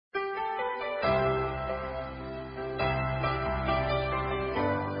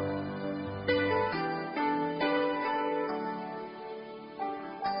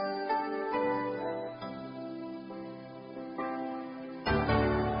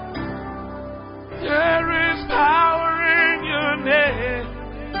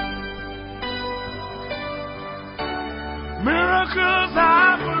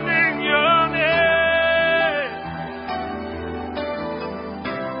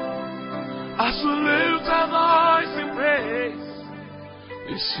As we lift our voice in praise,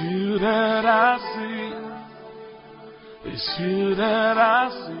 it's you that I see. It's you that I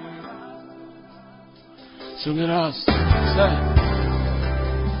see. Sing it out. Say.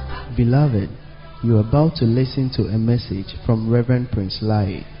 Beloved, you are about to listen to a message from Reverend Prince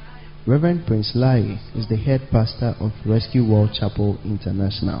Lai. Reverend Prince Lai is the head pastor of Rescue World Chapel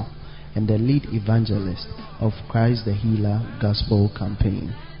International and the lead evangelist of Christ the Healer Gospel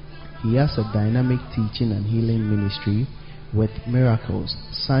Campaign. He has a dynamic teaching and healing ministry with miracles,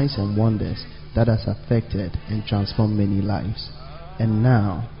 signs and wonders that has affected and transformed many lives. And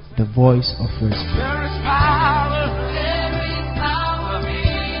now, the voice of rescue. There is power. There is power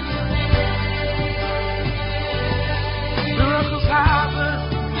in the name. Miracles happen.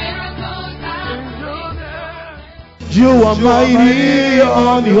 You are mighty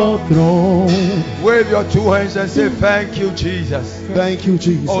on your throne. Wave your two hands and say, thank you, Jesus. Thank you,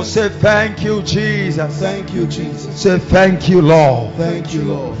 Jesus. Oh, say, thank you, Jesus. Thank you, Jesus. Say, thank you, Lord. Thank you,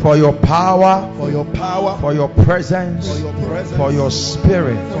 Lord. For your power. For your power. For your presence. For your presence. For your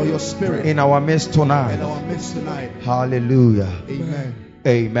spirit. For your spirit. In our midst tonight. In our midst tonight. Hallelujah. Amen.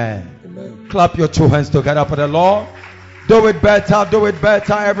 Amen. Amen. Clap your two hands together for the Lord. Do it better. Do it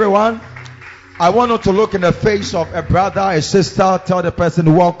better, everyone. I want you to look in the face of a brother, a sister. Tell the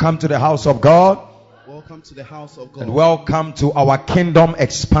person, welcome to the house of God. Welcome to the house of God. And welcome to our Kingdom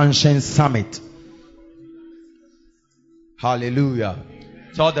Expansion Summit. Hallelujah.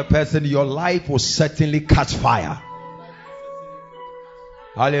 Tell the person, your life will certainly catch fire.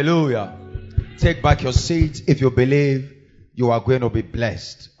 Hallelujah. Take back your seat if you believe you are going to be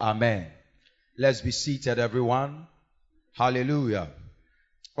blessed. Amen. Let's be seated, everyone. Hallelujah.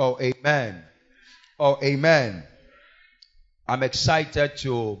 Oh, amen. Oh, amen. I'm excited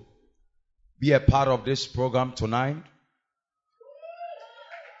to be a part of this program tonight.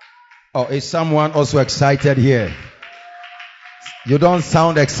 Oh, is someone also excited here? You don't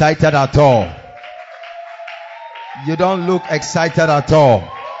sound excited at all. You don't look excited at all.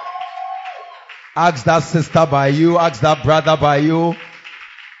 Ask that sister by you. Ask that brother by you.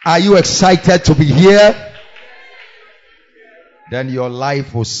 Are you excited to be here? Then your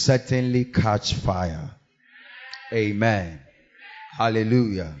life will certainly catch fire. Amen.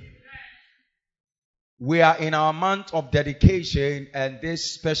 Hallelujah. We are in our month of dedication, and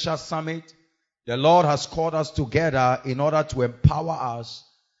this special summit, the Lord has called us together in order to empower us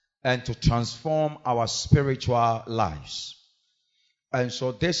and to transform our spiritual lives. And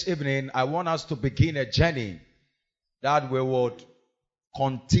so this evening, I want us to begin a journey that we would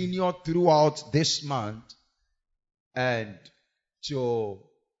continue throughout this month and to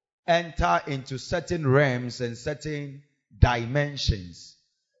enter into certain realms and certain dimensions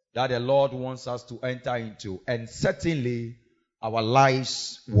that the Lord wants us to enter into. And certainly, our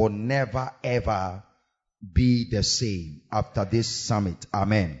lives will never ever be the same after this summit.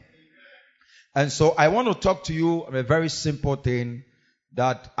 Amen. And so I want to talk to you of a very simple thing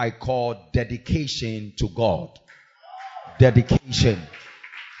that I call dedication to God. Dedication.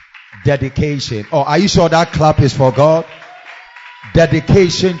 Dedication. Oh, are you sure that clap is for God?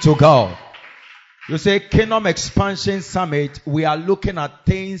 Dedication to God. You say Kingdom Expansion Summit, we are looking at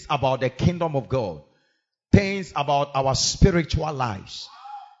things about the kingdom of God. Things about our spiritual lives.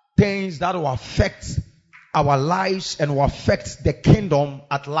 Things that will affect our lives and will affect the kingdom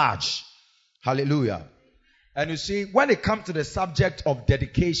at large. Hallelujah. And you see, when it comes to the subject of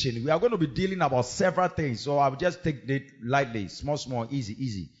dedication, we are going to be dealing about several things. So I'll just take it lightly. Small,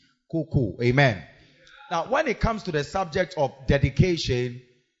 easy. Cool. Amen. Now, when it comes to the subject of dedication,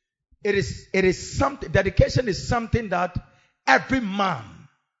 it is something. Dedication is something that every man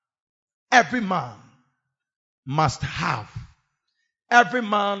must have. Every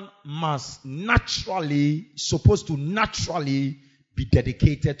man supposed to naturally be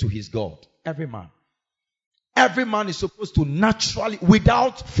dedicated to his God. Every man is supposed to naturally,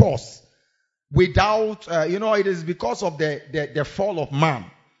 without force, without, it is because of the fall of man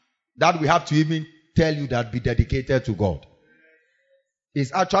that we have to even tell you that be dedicated to God.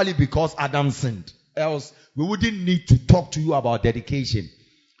 It's actually because Adam sinned. Else, we wouldn't need to talk to you about dedication.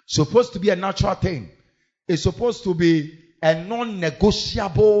 It's supposed to be a natural thing. It's supposed to be a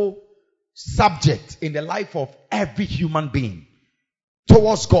non-negotiable subject in the life of every human being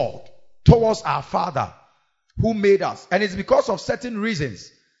towards God, towards our Father who made us. And it's because of certain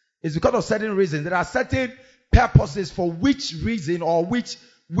reasons. There are certain purposes for which reason or which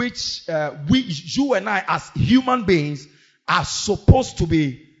you and I as human beings are supposed to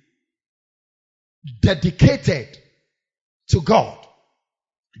be dedicated to God,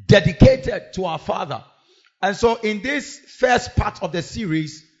 dedicated to our Father. And so in this first part of the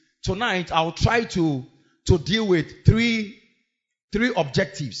series, tonight I'll try to deal with three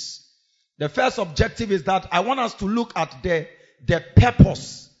objectives. The first objective is that I want us to look at the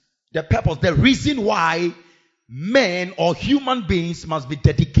purpose, the reason why men or human beings must be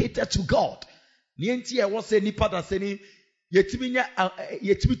dedicated to God. If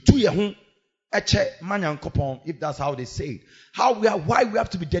that's how they say it. Why we have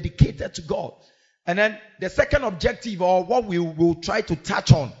to be dedicated to God. And then the second objective, or what we will try to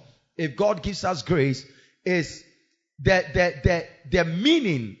touch on, if God gives us grace, is the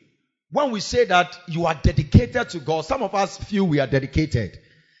meaning. When we say that you are dedicated to God, some of us feel we are dedicated.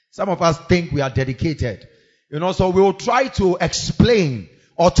 Some of us think we are dedicated. So we will try to explain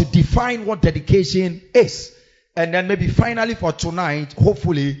or to define what dedication is. And then maybe finally for tonight,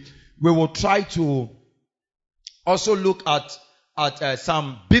 hopefully, we will try to also look at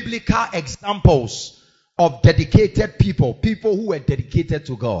some biblical examples of dedicated people who were dedicated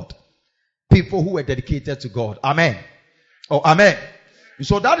to God. People who were dedicated to God. Amen. Oh, amen.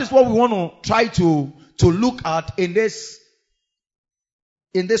 So that is what we want to try to look at in this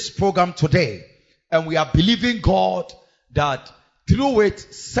program today. And we are believing God that through it,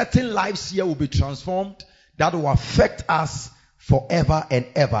 certain lives here will be transformed that will affect us forever and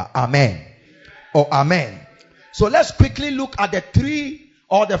ever. Amen. Oh, amen. So let's quickly look at the 3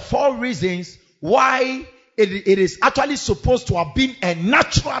 or the 4 reasons why it is actually supposed to have been a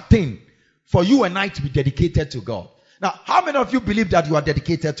natural thing for you and I to be dedicated to God. Now, how many of you believe that you are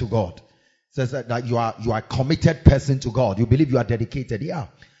dedicated to God? It says that you are a committed person to God. You believe you are dedicated. Yeah.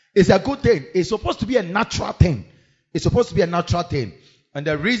 It's a good thing. It's supposed to be a natural thing. It's supposed to be a natural thing. And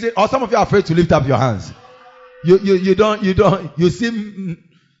the reason, or some of you are afraid to lift up your hands. You seem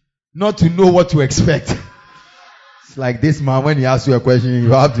not to know what to expect. It's like this man, when he asks you a question,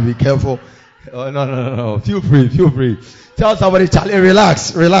 you have to be careful. Oh, no. Feel free. Tell somebody, Charlie,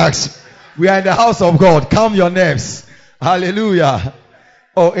 relax. We are in the house of God. Calm your nerves. Hallelujah.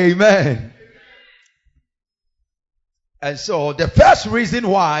 Oh, amen. And so the first reason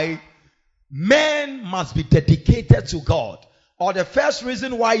why men must be dedicated to God, or the first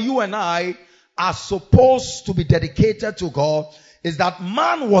reason why you and I are supposed to be dedicated to God, is that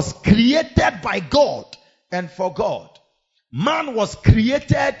man was created by God and for God. Man was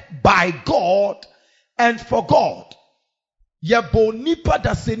created by God and for God. Yebo nipa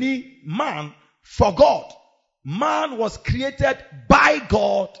daseni man for God. Man was created by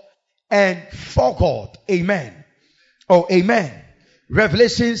God and for God. Amen. Oh, amen.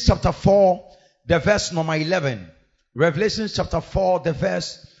 Revelation chapter 4, the verse number 11. Revelation chapter 4, the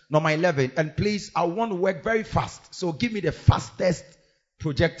verse number 11. And please, I want to work very fast. So give me the fastest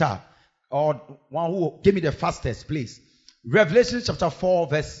projector. Or one who give me the fastest, please. Revelation chapter 4,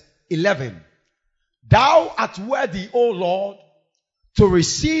 verse 11. Thou art worthy, O Lord, to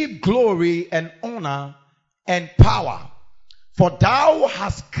receive glory and honor and power. For thou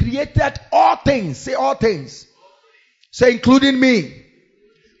hast created all things. Say all things. Say including me.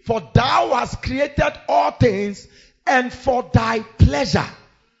 For thou hast created all things, and for thy pleasure.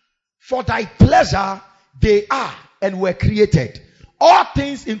 For thy pleasure they are and were created. All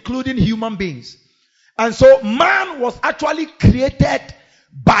things including human beings. And so man was actually created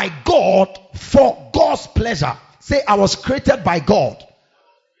by God for God's pleasure. Say, I was created by God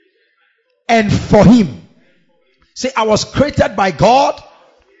and for him. Say, I was created by God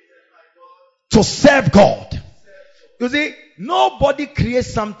to serve God. You see, nobody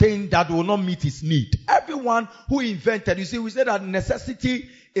creates something that will not meet his need. Everyone who invented, you see, we say that necessity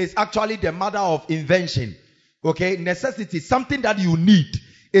is actually the mother of invention. Okay, necessity, something that you need,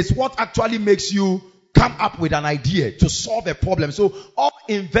 is what actually makes you come up with an idea to solve a problem. So all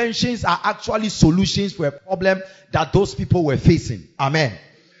inventions are actually solutions for a problem that those people were facing. Amen.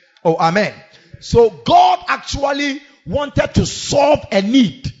 Oh, amen. So God actually wanted to solve a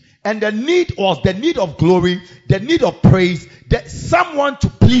need. And the need was the need of glory, the need of praise, that someone to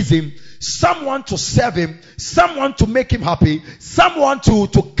please him, someone to serve him, someone to make him happy, someone to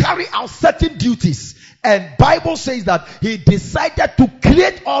carry out certain duties. And Bible says that he decided to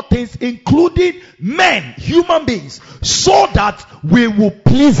create all things, including men, human beings, so that we will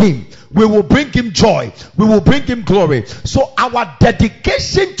please him. We will bring him joy. We will bring him glory. So our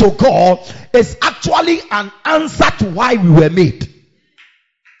dedication to God is actually an answer to why we were made.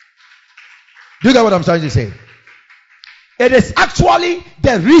 Do you get what I'm trying to say? It is actually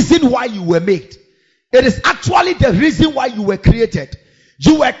the reason why you were made. It is actually the reason why you were created.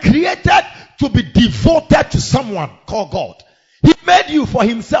 You were created to be devoted to someone called God. He made you for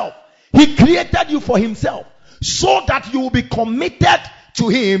himself. He created you for himself, so that you will be committed to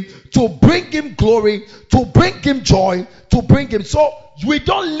him to bring him glory, to bring him joy, to bring him. So we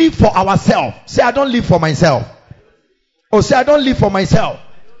don't live for ourselves. Say, I don't live for myself. Or say, I don't live for myself.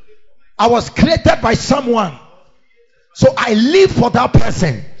 I was created by someone. So I live for that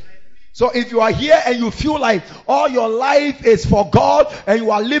person. So if you are here and you feel like all your life is for God and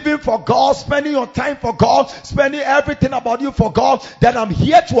you are living for God, spending your time for God, spending everything about you for God, then I'm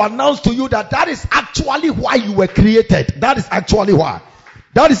here to announce to you that is actually why you were created. That is actually why.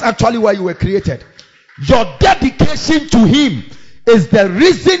 That is actually why you were created. Your dedication to him is the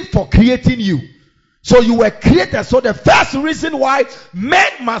reason for creating you. So you were created. So the first reason why men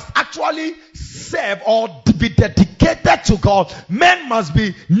must actually serve or be dedicated to God, men must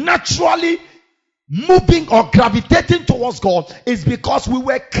be naturally moving or gravitating towards God, is because we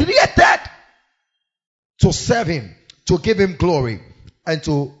were created to serve him, to give him glory, and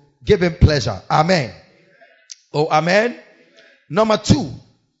to give him pleasure. Amen. Oh, amen. Number two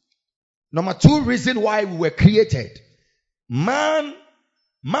reason why we were created. Man's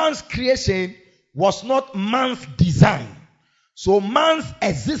creation was not man's design. So man's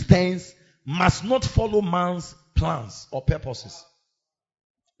existence must not follow man's plans or purposes.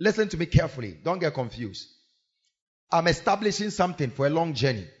 Listen to me carefully. Don't get confused. I'm establishing something for a long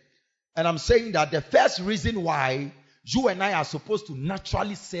journey. And I'm saying that the first reason why you and I are supposed to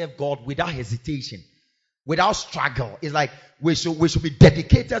naturally serve God without hesitation, without struggle, is like we should be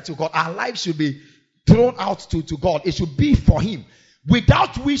dedicated to God. Our life should be thrown out to God. It should be for him,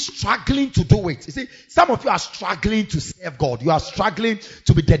 without we struggling to do it. You see, some of you are struggling to serve God. You are struggling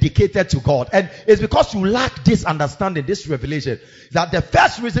to be dedicated to God. And it's because you lack this understanding, this revelation, that the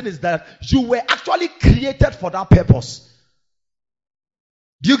first reason is that you were actually created for that purpose.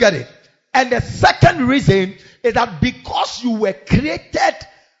 Do you get it? And the second reason is that because you were created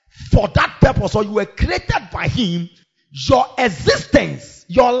for that purpose, or you were created by him, your existence,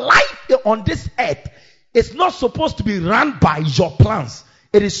 your life on this earth is not supposed to be run by your plans.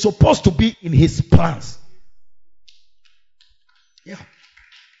 It is supposed to be in his plans. Yeah.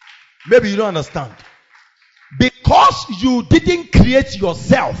 Maybe you don't understand. Because you didn't create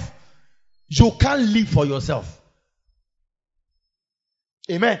yourself, you can't live for yourself.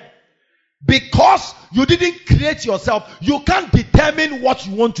 Amen. Because you didn't create yourself, you can't determine what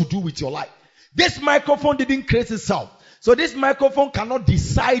you want to do with your life. This microphone didn't create itself. So this microphone cannot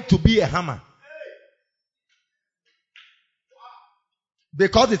decide to be a hammer.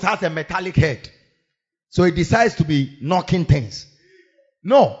 Because it has a metallic head. So it decides to be knocking things.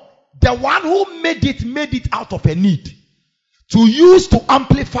 No. The one who made it out of a need to use to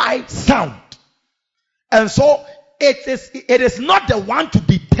amplify sound. And so it is not the one to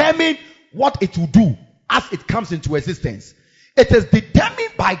determine what it will do as it comes into existence. It is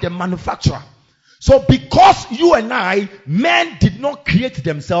determined by the manufacturer. So because you and I, men did not create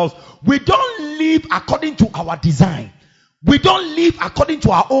themselves, we don't live according to our design. We don't live according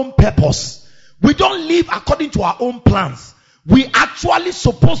to our own purpose. We don't live according to our own plans. We actually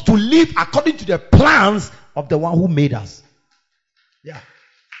supposed to live according to the plans of the one who made us. Yeah.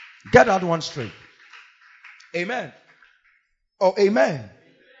 Get that one straight. Amen. Oh, amen.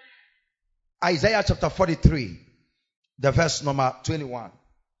 Isaiah chapter 43, the verse number 21.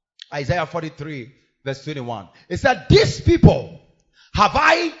 Isaiah 43, verse 21. It said, these people have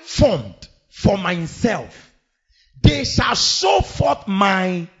I formed for myself. They shall show forth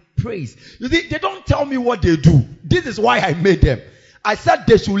my praise. You see, they don't tell me what they do. This is why I made them. I said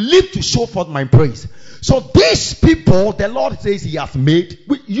they should live to show forth my praise. So these people, the Lord says he has made,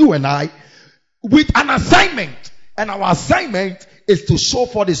 with you and I, with an assignment. And our assignment is to show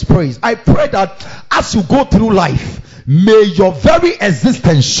forth his praise. I pray that as you go through life, may your very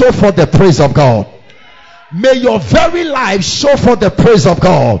existence show forth the praise of God. May your very life show forth the praise of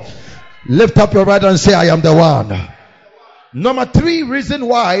God. Lift up your right hand and say, I am the one. Number 3 reason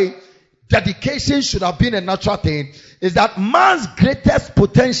why dedication should have been a natural thing is that man's greatest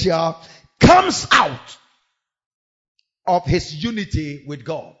potential comes out of his unity with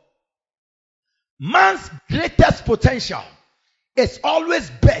God. Man's greatest potential is always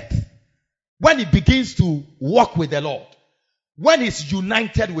birth when he begins to walk with the Lord, when he's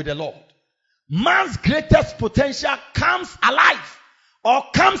united with the Lord. Man's greatest potential comes alive or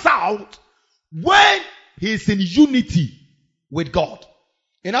comes out when he is in unity with God.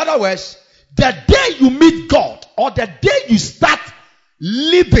 In other words, the day you meet God or the day you start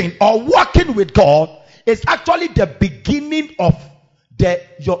living or walking with God is actually the beginning of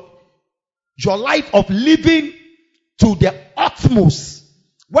your life of living to the utmost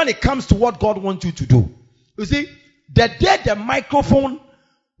when it comes to what God wants you to do. You see, the day the microphone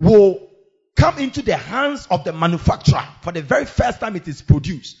will come into the hands of the manufacturer for the very first time it is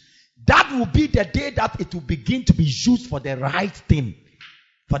produced, that will be the day that it will begin to be used for the right thing.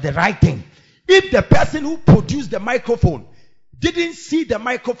 For the right thing. If the person who produced the microphone didn't see the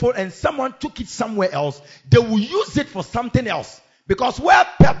microphone and someone took it somewhere else, they will use it for something else. Because where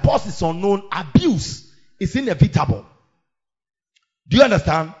purpose is unknown, abuse is inevitable. Do you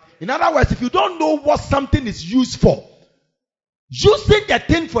understand? In other words, if you don't know what something is used for, using the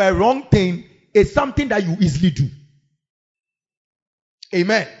thing for a wrong thing is something that you easily do.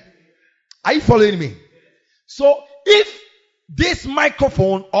 Amen. Are you following me? So if this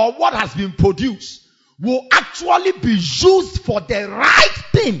microphone or what has been produced will actually be used for the right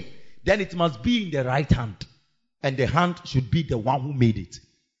thing, then it must be in the right hand. And the hand should be the one who made it.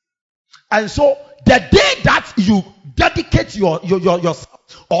 And so the day that you dedicate yourself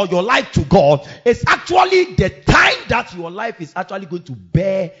or your life to God is actually the time that your life is actually going to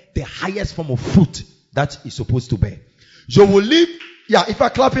bear the highest form of fruit that is supposed to bear. You will live. Yeah, if I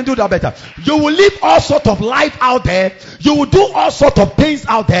clap into that better. You will live all sort of life out there. You will do all sort of things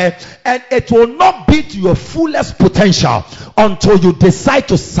out there. And it will not be to your fullest potential until you decide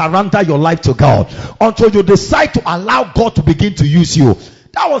to surrender your life to God. Until you decide to allow God to begin to use you.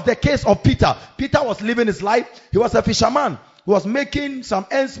 That was the case of Peter. Peter was living his life. He was a fisherman. He was making some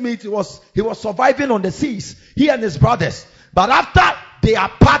ends meet. He was surviving on the seas. He and his brothers. But after their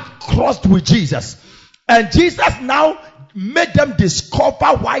path crossed with Jesus. And Jesus now made them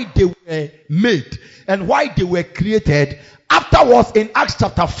discover why they were made and why they were created. Afterwards, in Acts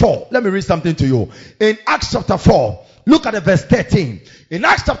chapter 4, let me read something to you. In Acts chapter 4, look at the verse 13. In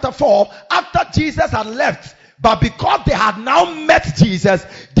Acts chapter 4, after Jesus had left, but because they had now met Jesus,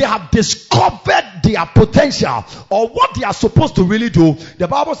 they have discovered their potential or what they are supposed to really do. The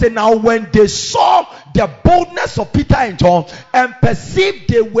Bible says now when they saw the boldness of Peter and John and perceived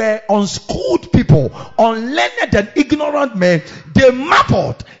they were unschooled people, unlearned and ignorant men, they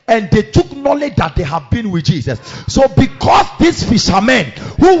marveled and they took knowledge that they have been with Jesus. So because these fishermen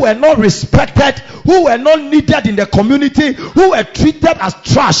who were not respected, who were not needed in the community, who were treated as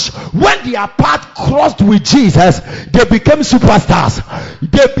trash, when their path crossed with Jesus, they became superstars.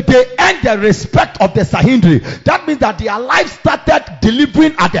 They earned the respect of the Sahindri. That means that their life started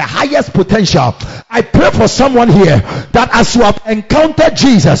delivering at the highest potential. I pray for someone here that as you have encountered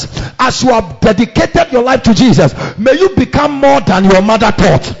Jesus, as you have dedicated your life to Jesus, may you become more than your mother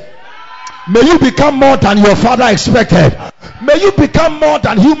thought. May you become more than your father expected. May you become more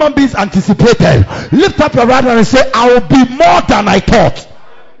than human beings anticipated. Lift up your right hand and say, I will be more than I thought.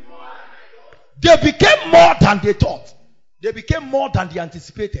 They became more than they thought. They became more than they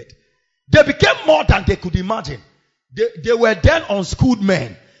anticipated. They became more than they could imagine. They were then unschooled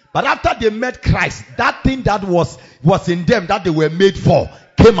men. But after they met Christ, that thing that was in them that they were made for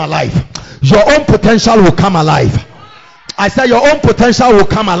came alive. Your own potential will come alive. I said your own potential will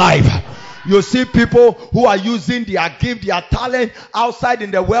come alive. You see people who are using their gift, their talent outside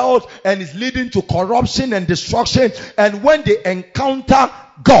in the world, and it's leading to corruption and destruction. And when they encounter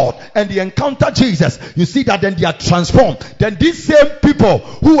God and they encounter Jesus, you see that then they are transformed. Then these same people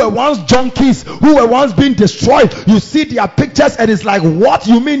who were once junkies, who were once being destroyed, you see their pictures and it's like, what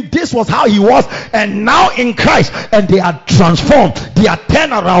you mean this was how he was? And now in Christ, and they are transformed, they are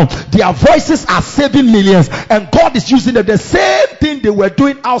turned around, their voices are saving millions, and God is using them. The same thing they were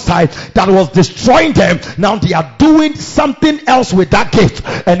doing outside that was destroying them, now they are doing something else with that gift,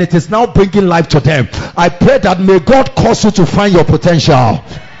 and it is now bringing life to them. I pray that may God cause you to find your potential.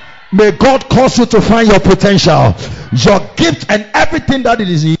 May God cause you to find your potential, your gift, and everything that it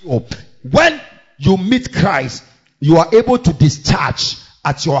is in you. When you meet Christ, you are able to discharge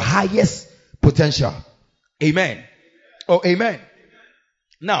at your highest potential. Amen. Oh, amen.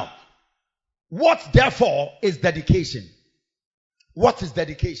 Now, what therefore is dedication? What is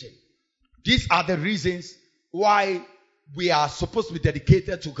dedication? These are the reasons why we are supposed to be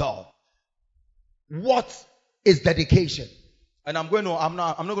dedicated to God. What is dedication? And I'm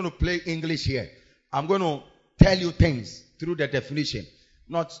not going to play English here. I'm going to tell you things through the definition,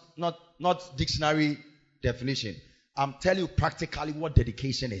 not dictionary definition. I'm telling you practically what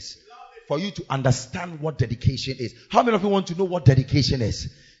dedication is, for you to understand what dedication is. How many of you want to know what dedication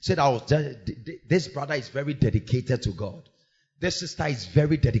is? Said this brother is very dedicated to God. This sister is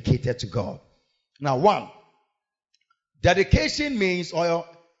very dedicated to God. Now, one, dedication means, or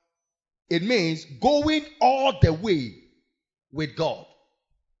it means going all the way with God.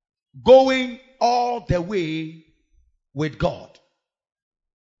 Going all the way with God.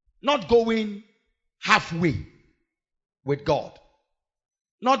 Not going halfway with God.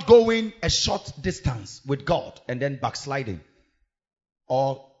 Not going a short distance with God and then backsliding.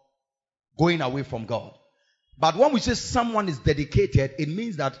 Or going away from God. But when we say someone is dedicated, it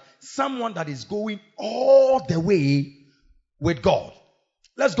means that someone that is going all the way with God.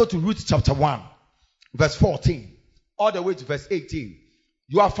 Let's go to Ruth chapter 1, verse 14, all the way to verse 18.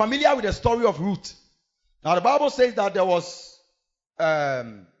 You are familiar with the story of Ruth. Now the Bible says that there was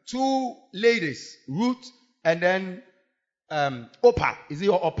two ladies, Ruth and then Orpah. Is it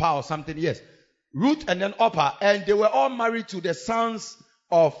Orpah or something? Yes. Ruth and then Orpah. And they were all married to the sons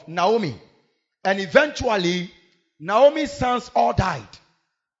of Naomi. And eventually, Naomi's sons all died.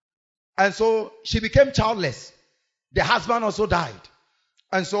 And so she became childless. The husband also died.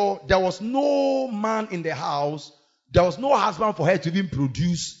 And so there was no man in the house. There was no husband for her to even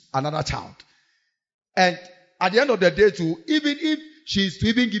produce another child. And at the end of the day too, even if she is to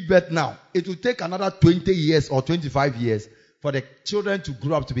even give birth now, it will take another 20 years or 25 years for the children to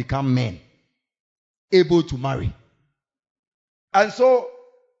grow up to become men, able to marry. And so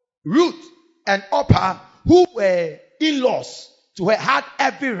Ruth and Orpah, who were in-laws to her, had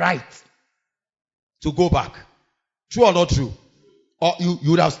every right to go back. True or not true? Or you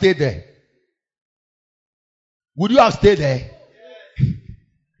would have stayed there? Would you have stayed there?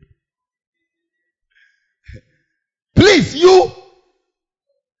 Please, you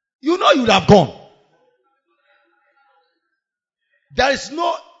know you would have gone. There is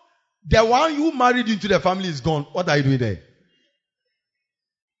no, the one you married into the family is gone. What are you doing there?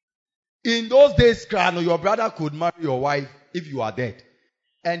 In those days, your brother could marry your wife if you are dead.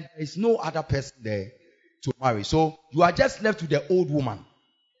 And there is no other person there to marry. So you are just left with the old woman.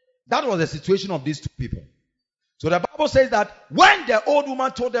 That was the situation of these two people. So the Bible says that when the old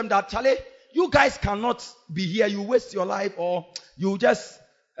woman told them that, Charlie, you guys cannot be here. You waste your life, or you just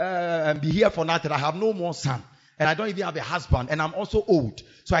be here for nothing. I have no more son. And I don't even have a husband. And I'm also old.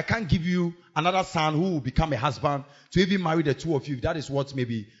 So I can't give you another son who will become a husband to even marry the two of you. That is what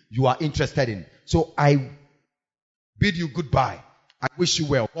maybe you are interested in. So I bid you goodbye. I wish you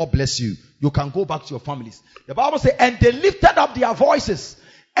well. God bless you. You can go back to your families. The Bible says, and they lifted up their voices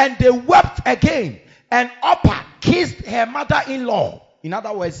and they wept again. And Orpah kissed her mother-in-law. In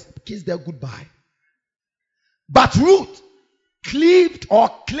other words, kissed her goodbye. But Ruth cleaved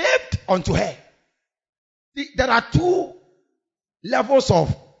unto her. There are two levels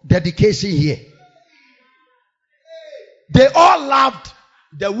of dedication here. They all loved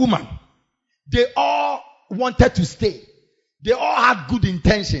the woman. They all wanted to stay. They all had good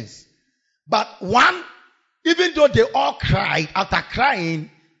intentions. But one, even though they all cried, after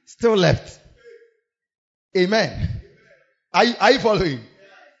crying, still left. Amen. Are you following?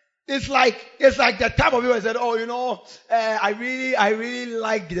 It's like the type of people said, oh, I really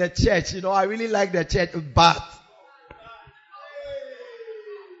like the church. I really like the church, but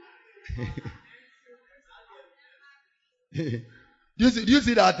do you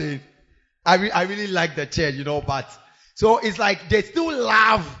see that thing? I really like the church, but so it's like they still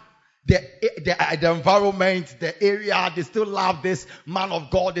love the environment, the area. They still love this man of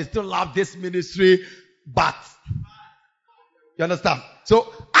God. They still love this ministry, but you understand?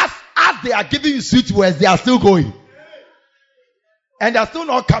 So as they are giving you sweet words, they are still going, and they are still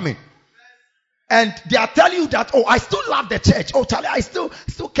not coming. And they are telling you that, oh, I still love the church. Oh, Charlie, I still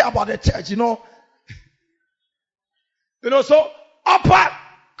care about the church. So Orpah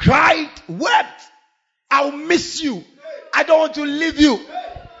cried, wept, I'll miss you. I don't want to leave you.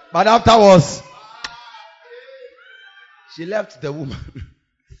 But afterwards, she left the woman.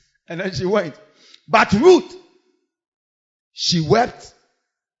 And then she went. But Ruth, she wept,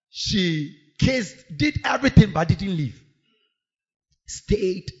 she kissed, did everything, but didn't leave.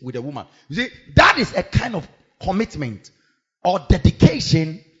 Stayed with the woman. You see, that is a kind of commitment or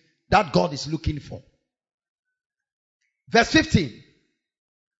dedication that God is looking for. Verse 15.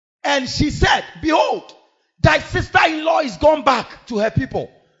 And she said, behold, thy sister-in-law is gone back to her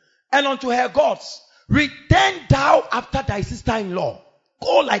people and unto her gods. Return thou after thy sister-in-law.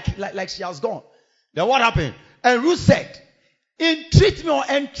 Go like she has gone. Then what happened? And Ruth said, entreat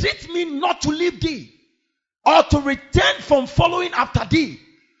me not to leave thee, or to return from following after thee.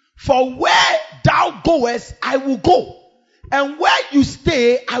 For where thou goest, I will go. And where you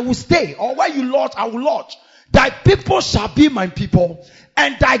stay, I will stay. Or where you lodge, I will lodge. Thy people shall be my people,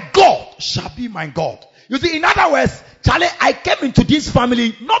 and thy God shall be my God. You see, in other words, Charlie, I came into this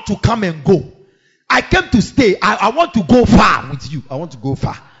family not to come and go. I came to stay. I want to go far with you. I want to go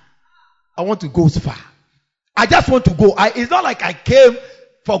far. I want to go far. I just want to go. It's not like I came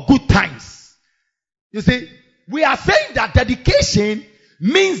for good times. You see, we are saying that dedication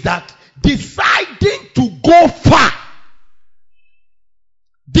means that deciding to go far.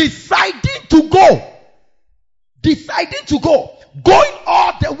 Deciding to go. Going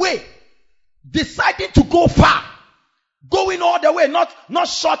all the way. Deciding to go far. Going all the way, not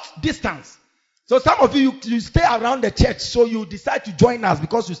short distance. So some of you stay around the church, so you decide to join us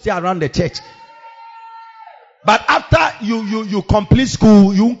because you stay around the church. But after you complete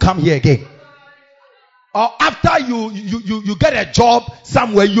school, you won't come here again. Or after you get a job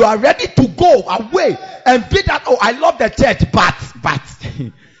somewhere, you are ready to go away and bid that, oh, I love the church, but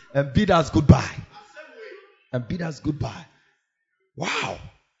and bid us goodbye. And bid us goodbye. Wow.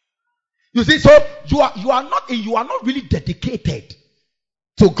 You see, so you are not really dedicated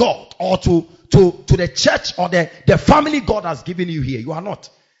to God or to the church or the family God has given you here. You are not.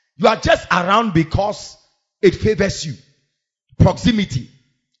 You are just around because it favors you. Proximity,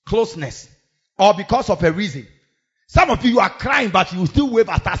 closeness, or because of a reason. Some of you are crying, but you still wave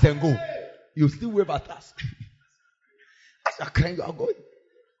at us and go. You still wave at us. As you are crying, you are going.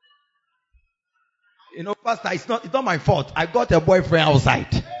 You know, Pastor, it's not my fault. I got a boyfriend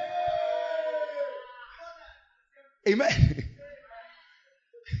outside. Amen.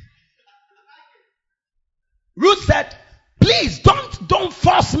 Ruth said, please don't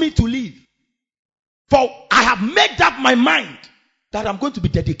force me to leave. For I have made up my mind that I'm going to be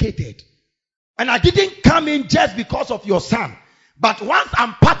dedicated. And I didn't come in just because of your son. But once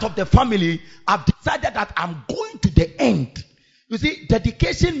I'm part of the family, I've decided that I'm going to the end. You see,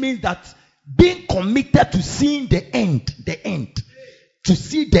 dedication means that being committed to seeing the end. To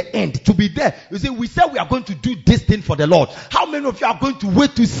see the end, to be there. You see, we said we are going to do this thing for the Lord. How many of you are going to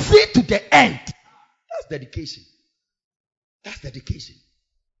wait to see to the end? That's dedication. That's dedication.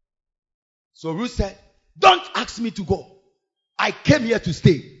 So Ruth said, don't ask me to go. I came here to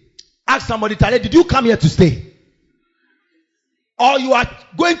stay. Ask somebody, tell her, did you come here to stay? Or you are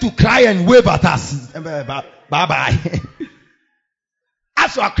going to cry and wave at us? Bye-bye.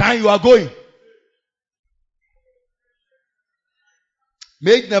 As you are crying, you are going.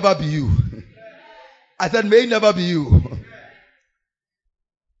 May it never be you. I said, may it never be you.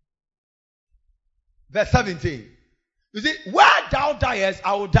 Verse 17. You see, where thou diest,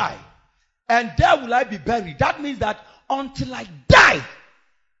 I will die. And there will I be buried. That means that until I die,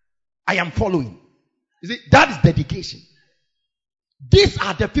 I am following. You see, that is dedication. These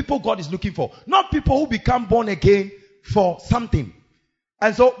are the people God is looking for. Not people who become born again for something.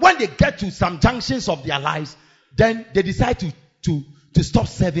 And so when they get to some junctions of their lives, then they decide to stop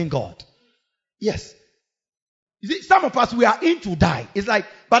serving God. Yes. You see, some of us, we are in to die. It's like,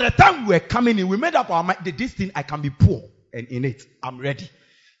 by the time we were coming in, we made up our mind, this thing, I can be poor and in it. I'm ready.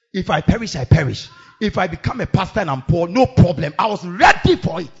 If I perish, I perish. If I become a pastor and I'm poor, no problem. I was ready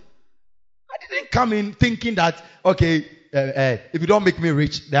for it. I didn't come in thinking that, okay, if you don't make me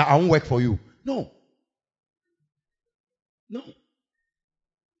rich, then I won't work for you. No.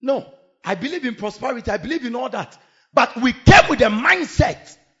 I believe in prosperity. I believe in all that. But we came with a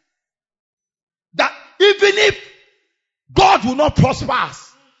mindset that even if God will not prosper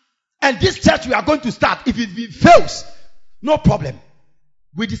us, and this church we are going to start, if it fails, no problem.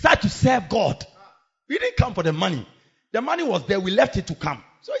 We decide to serve God. We didn't come for the money. The money was there. We left it to come.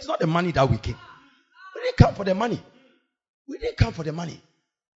 So it's not the money that we came. We didn't come for the money.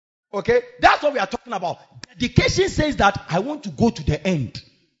 Okay? That's what we are talking about. Dedication says that I want to go to the end.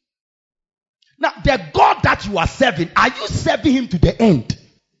 Now, the God that you are serving, are you serving him to the end?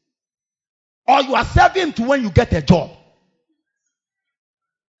 Or you are serving him to when you get a job?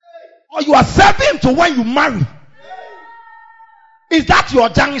 Or you are serving him to when you marry? Is that your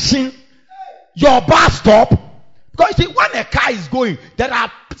junction? Your bus stop? Because you see, when a car is going, there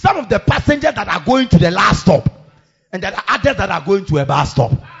are some of the passengers that are going to the last stop. And there are others that are going to a bus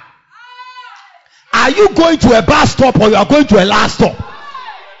stop. Are you going to a bus stop or you are going to a last stop?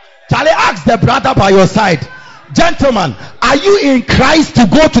 Charlie, ask the brother by your side. Gentlemen, are you in Christ to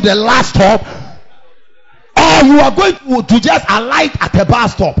go to the last stop? Or you are going to just alight at a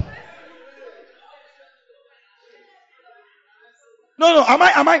bus stop? No.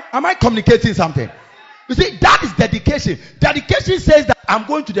 Am I communicating something? You see, that is dedication. Dedication says that I'm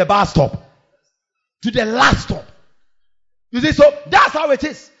going to the bus stop. To the last stop. You see, so that's how it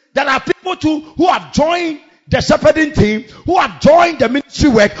is. There are people too who have joined the shepherding team, who have joined the ministry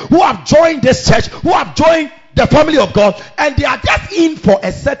work, who have joined this church, who have joined the family of God, and they are just in for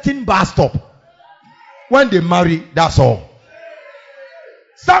a certain bus stop. When they marry, that's all.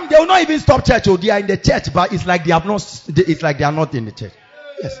 Some, they will not even stop church, or they are in the church, but it's like they are not in the church.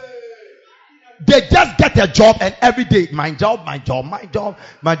 Yes. They just get a job, and every day, my job.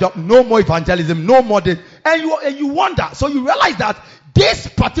 No more evangelism, no more this. And you wonder. So you realize that this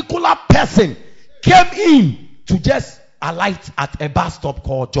particular person came in to just alight at a bus stop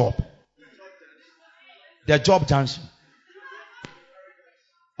called job. The job junction.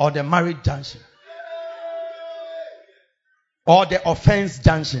 or the married junction, or the offense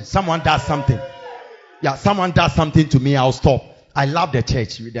junction. Someone does something. Yeah, someone does something to me, I'll stop. I love the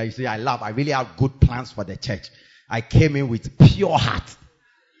church. You say, I really have good plans for the church. I came in with pure heart.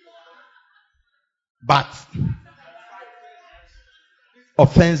 But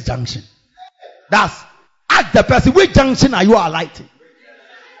offense junction. Ask the person, which junction are you alighting?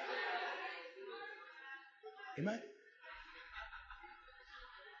 Amen.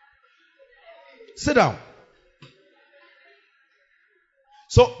 Sit down.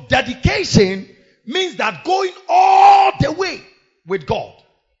 So dedication means that going all the way with God.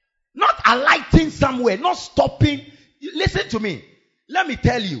 Not alighting somewhere, not stopping. Listen to me. Let me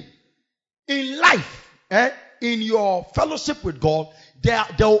tell you. In life, in your fellowship with God, there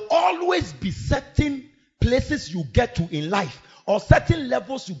will always be certain places you get to in life, or certain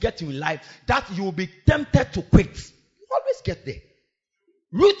levels you get to in life, that you will be tempted to quit. You always get there.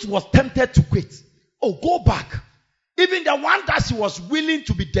 Ruth was tempted to quit. Oh, go back. Even the one that she was willing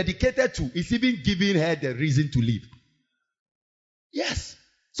to be dedicated to is even giving her the reason to leave. Yes.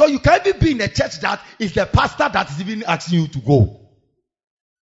 So you can't even be in a church that is the pastor that is even asking you to go.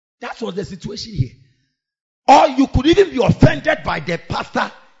 That was the situation here. Or you could even be offended by the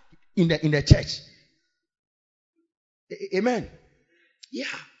pastor in the church. Amen. Yeah.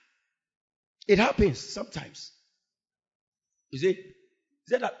 It happens sometimes. You see? He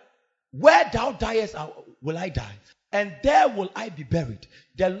said that where thou diest will I die, and there will I be buried.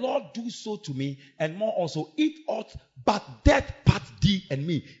 The Lord do so to me, and more also, if aught but death part thee and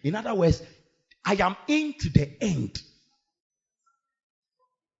me. In other words, I am in to the end.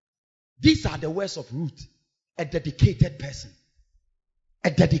 These are the words of Ruth, a dedicated person. A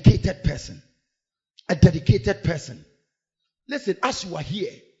dedicated person. A dedicated person. Listen, as you are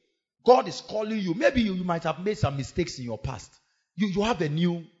here, God is calling you. Maybe you might have made some mistakes in your past. You have a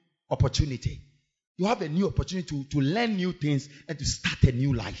new opportunity. You have a new opportunity to learn new things and to start a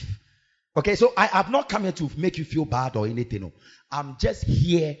new life. Okay, so I have not come here to make you feel bad or anything. No. I'm just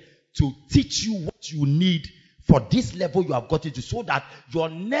here to teach you what you need for this level you have gotten to, so that your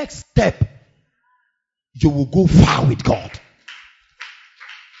next step, you will go far with God.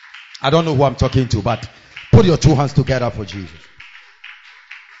 I don't know who I'm talking to, but put your two hands together for Jesus.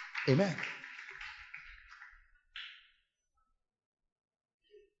 Amen.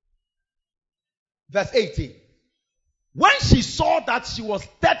 Verse 18. When she saw that she was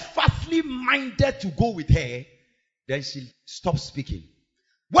steadfastly minded to go with her, then she stopped speaking.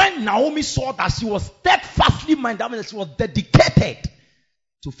 When Naomi saw that she was steadfastly minded, that means she was dedicated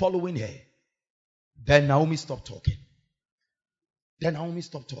to following her, then Naomi stopped talking.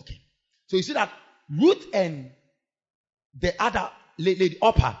 So you see that Ruth and the other lady,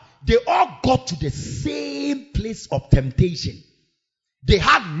 Orpah, they all got to the same place of temptation. They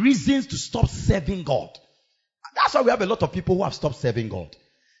had reasons to stop serving God. That's why we have a lot of people who have stopped serving God.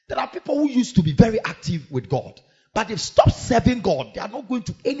 There are people who used to be very active with God, but they've stopped serving God. They are not going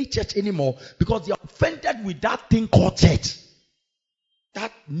to any church anymore because they are offended with that thing called church.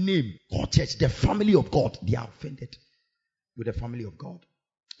 That name called church, the family of God. They are offended with the family of God.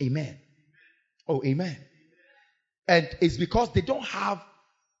 Amen. Oh, amen. And it's because they don't have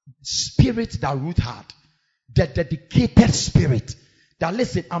spirit that Ruth had. The dedicated spirit. That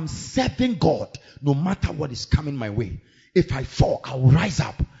listen, I'm serving God no matter what is coming my way. If I fall, I will rise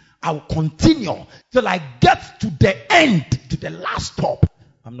up. I will continue till I get to the end, to the last stop.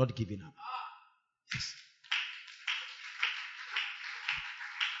 I'm not giving up.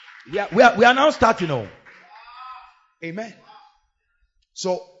 Yes. We are now starting on. Amen.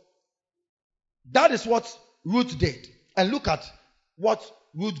 So that is what Ruth did. And look at what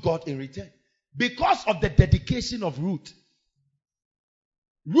Ruth got in return. Because of the dedication of Ruth.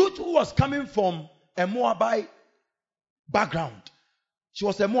 Ruth, who was coming from a Moabite background, she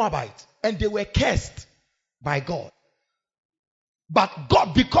was a Moabite, and they were cursed by God. But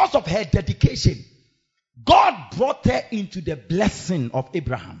God, because of her dedication, God brought her into the blessing of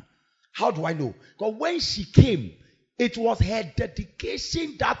Abraham. How do I know? Because when she came, it was her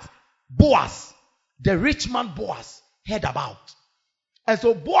dedication that Boaz, the rich man Boaz, heard about. And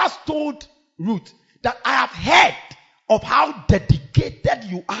so Boaz told Ruth that I have heard of how dedicated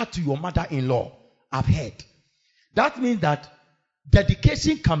you are to your mother-in-law. I've heard. That means that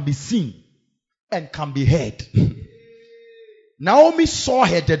dedication can be seen and can be heard. Naomi saw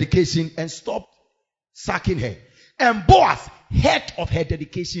her dedication and stopped sacking her. And Boaz heard of her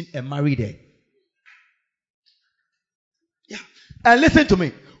dedication and married her. Yeah. And listen to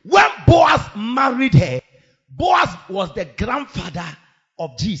me. When Boaz married her, Boaz was the grandfather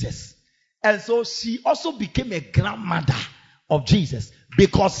of Jesus. And so she also became a grandmother of Jesus,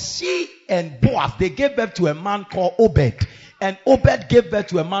 because she and Boaz, they gave birth to a man called Obed. And Obed gave birth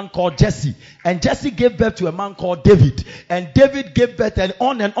to a man called Jesse. And Jesse gave birth to a man called David. And David gave birth, and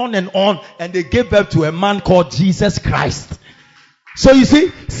on and on and on. And they gave birth to a man called Jesus Christ. So you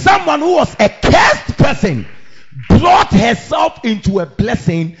see, someone who was a cursed person brought herself into a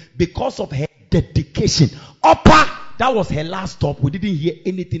blessing because of her dedication. Oprah, that was her last stop. We didn't hear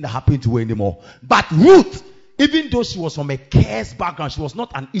anything that happened to her anymore. But Ruth, even though she was from a cursed background, she was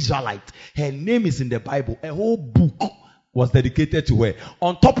not an Israelite. Her name is in the Bible. A whole book was dedicated to her.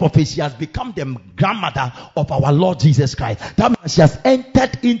 On top of it, she has become the grandmother of our Lord Jesus Christ. That means she has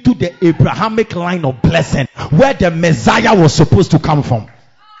entered into the Abrahamic line of blessing, where the Messiah was supposed to come from.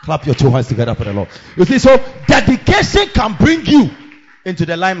 Clap your two hands together for the Lord. You see, so dedication can bring you into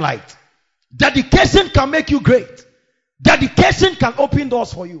the limelight. Dedication can make you great. Dedication can open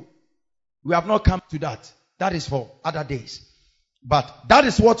doors for you. We have not come to that. That is for other days. But that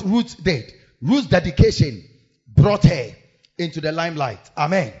is what Ruth did. Ruth's dedication brought her into the limelight.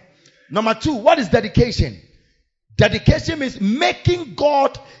 Amen. Number 2, what is dedication? Dedication means making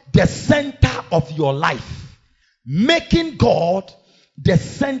God the center of your life. Making God the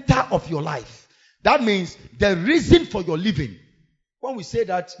center of your life. That means the reason for your living. When we say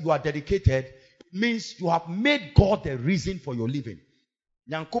that you are dedicated, it means you have made God the reason for your living.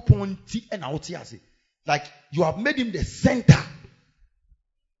 Like you have made him the center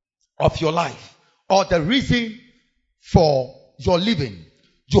of your life, or the reason for your living.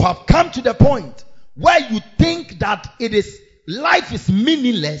 You have come to the point where you think that life is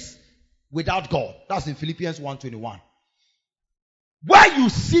meaningless without God. That's in Philippians 1:21. Where you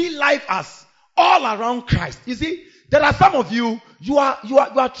see life as all around Christ. You see, there are some of you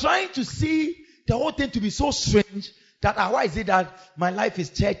are trying to see the whole thing to be so strange that why is it that my life is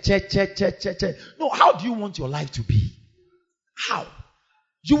church. No, how do you want your life to be? How?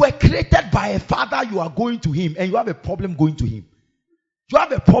 You were created by a father, you are going to him, and you have a problem going to him. You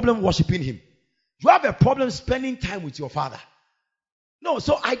have a problem worshiping him. You have a problem spending time with your father. No,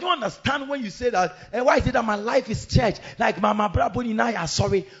 so I don't understand when you say that, and why is it that my life is church? Like Mama Braboni and I are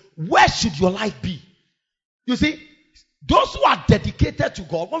sorry. Where should your life be? You see, those who are dedicated to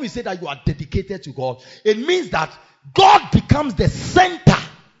God, when we say that you are dedicated to God, it means that God becomes the center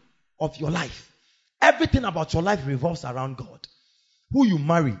of your life. Everything about your life revolves around God. Who you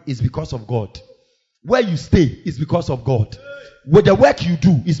marry is because of God. Where you stay is because of God. With the work you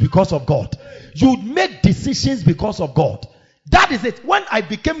do is because of God. You make decisions because of God. That is it. When I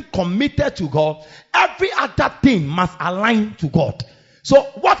became committed to God, every other thing must align to God. So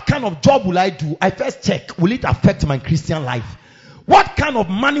what kind of job will I do? I first check, will it affect my Christian life? What kind of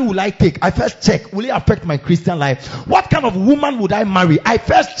money will I take? I first check, will it affect my Christian life? What kind of woman would I marry? I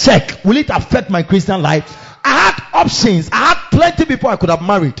first check, will it affect my Christian life? I had options. I had plenty of people I could have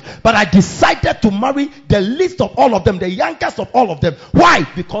married, but I decided to marry the least of all of them, the youngest of all of them. Why?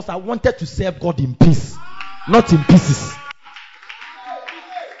 Because I wanted to serve God in peace, not in pieces.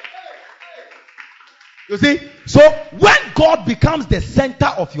 You see? So when God becomes the center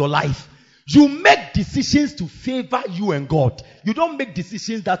of your life, you make decisions to favor you and God. You don't make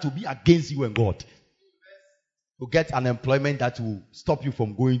decisions that will be against you and God. You get an employment that will stop you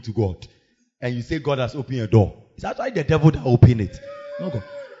from going to God. And you say God has opened a door. It's actually the devil that opened it. No God.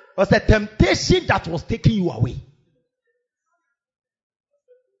 It was the temptation that was taking you away.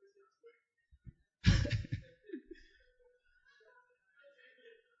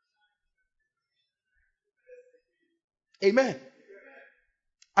 Amen.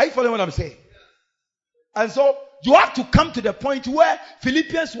 Are you following what I'm saying? And so you have to come to the point where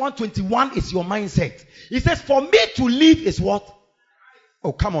Philippians 1:21 is your mindset. He says, for me to live is what?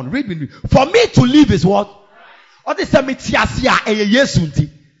 Oh, come on, read with me. For me to live is what? You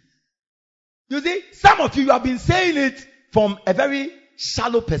see, some of you have been saying it from a very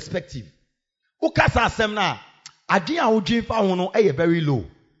shallow perspective. Very low.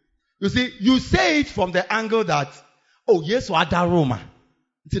 You see, you say it from the angle that, oh, yes, Roma.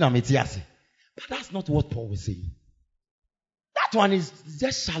 But that's not what Paul was saying. That one is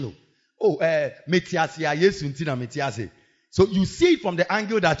just shallow. Oh, so you see it from the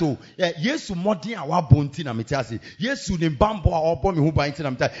angle that, oh, Yesu modi awa bonti na metiase. Yesu ne bambo awa bomi hu ba inti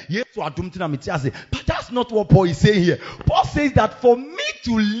na metiase. Yesu adumti na metiase. But that's not what Paul is saying here. Paul says that for me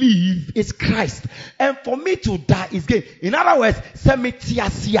to live is Christ, and for me to die is gain. In other words, se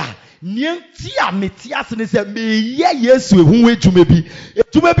metiasia. So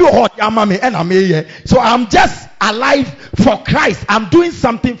I'm just alive for Christ. I'm doing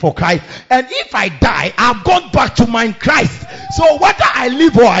something for Christ. And if I die, I've gone back to my Christ. So whether I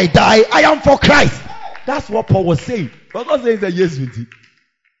live or I die, I am for Christ. That's what Paul was saying. But God says that yes with it.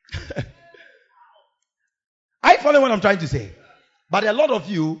 I follow what I'm trying to say. But a lot of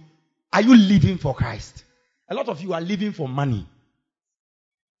you, are you living for Christ? A lot of you are living for money.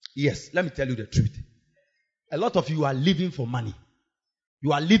 Yes, let me tell you the truth. A lot of you are living for money.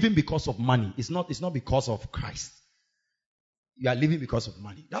 You are living because of money. It's not because of Christ. You are living because of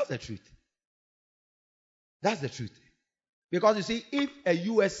money. That's the truth. That's the truth. Because you see, if a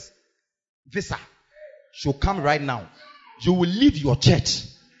US visa should come right now, you will leave your church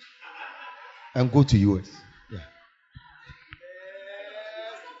and go to US. Yeah.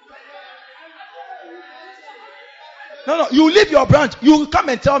 No, you leave your branch. You will come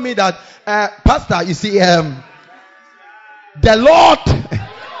and tell me that, Pastor, you see, the Lord.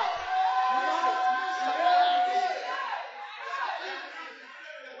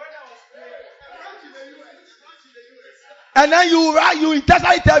 And then you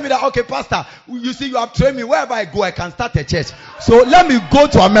intentionally tell me that, okay, Pastor, you see, you have trained me. Wherever I go, I can start a church. So let me go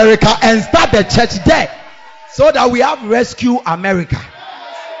to America and start the church there, so that we have Rescue America.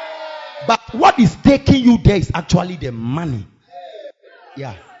 But what is taking you there is actually the money.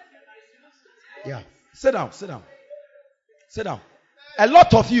 Yeah. Yeah. Sit down. A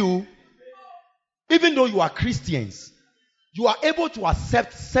lot of you, even though you are Christians, you are able to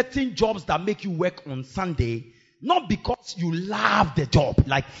accept certain jobs that make you work on Sunday, not because you love the job.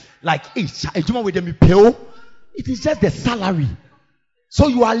 Like, it is just the salary. So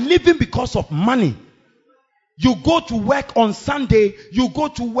you are living because of money. You go to work on Sunday, you go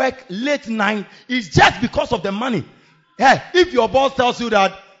to work late night, it's just because of the money. Hey, if your boss tells you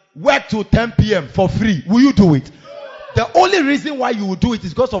that work till 10 p.m. for free, will you do it? The only reason why you will do it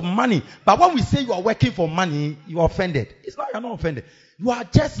is because of money. But when we say you are working for money, you are offended. You're not offended. You are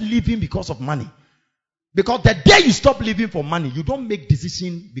just living because of money. Because the day you stop living for money, you don't make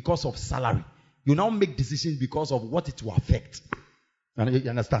decisions because of salary. You now make decisions because of what it will affect. You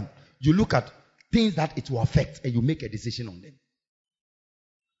understand? You look at things that it will affect and you make a decision on them.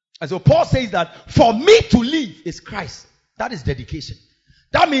 And so Paul says that for me to live is Christ. That is dedication.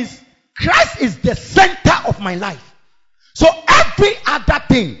 That means Christ is the center of my life. So every other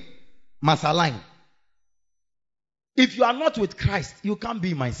thing must align. If you are not with Christ, you can't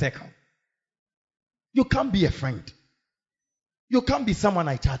be in my circle. You can't be a friend. You can't be someone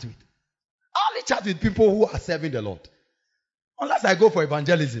I chat with. I only chat with people who are serving the Lord. Unless I go for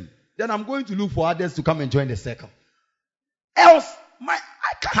evangelism, then I'm going to look for others to come and join the circle. Else, I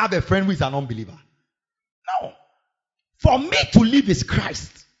can't have a friend who is an unbeliever. No. For me to live is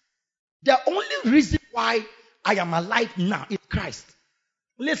Christ. The only reason why I am alive now is Christ.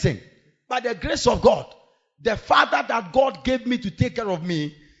 Listen, by the grace of God, the Father that God gave me to take care of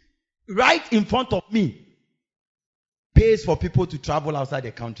me, right in front of me, pays for people to travel outside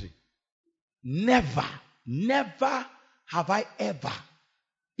the country. Never have I ever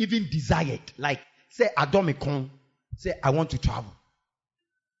even desired, like, say, Adomikon, say, I want to travel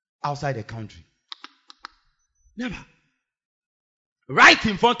outside the country. Never. Right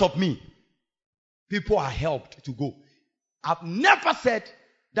in front of me, people are helped to go. I've never said,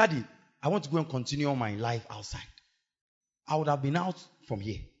 Daddy, I want to go and continue my life outside. I would have been out from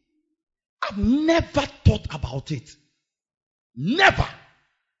here. I've never thought about it. Never.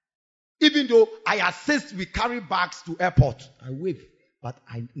 Even though I assist, we carry bags to airport. I wave. But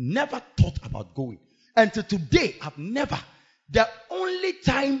I never thought about going. Until today, I've never. The only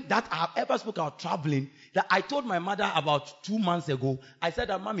time that I've ever spoken about traveling, that I told my mother about 2 months ago, I said,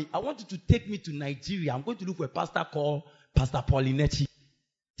 Mommy, I want you to take me to Nigeria. I'm going to look for a pastor called Pastor Paulinechi.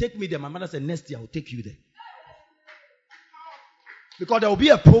 Take me there. My mother said, next year, I'll take you there. Because there will be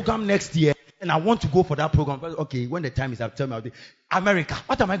a program next year, and I want to go for that program. Okay, when the time is up, tell me. America,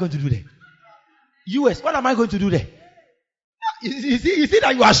 what am I going to do there? US, what am I going to do there? You see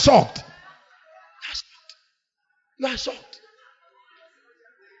that you are shocked. You are shocked.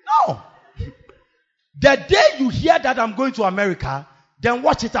 No. The day you hear that I'm going to America, then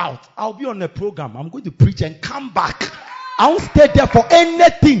watch it out. I'll be on a program. I'm going to preach and come back. I won't stay there for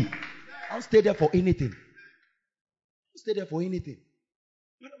anything. I won't stay there for anything.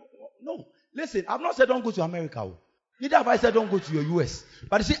 No. Listen, I've not said don't go to America. Neither have I said don't go to your US.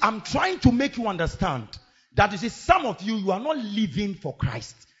 But you see, I'm trying to make you understand that you see, some of you are not living for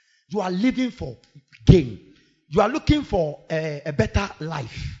Christ. You are living for gain. You are looking for a better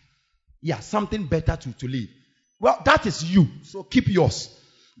life. Yeah, something better to live. Well, that is you. So keep yours.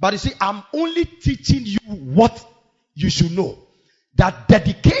 But you see, I'm only teaching you what you should know. That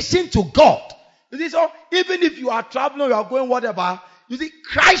dedication to God. You see, so even if you are traveling, you are going whatever, you see,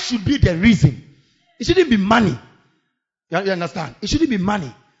 Christ should be the reason. It shouldn't be money. You understand? It shouldn't be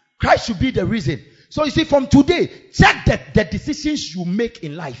money. Christ should be the reason. So you see, from today, check the decisions you make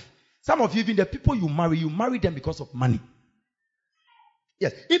in life. Some of you, even the people you marry them because of money.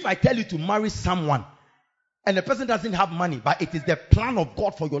 Yes, if I tell you to marry someone and the person doesn't have money, but it is the plan of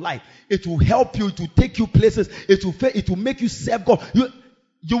God for your life, it will help you, to take you places, it will make you serve God.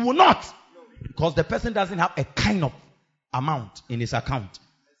 You will not, because the person doesn't have a kind of amount in his account.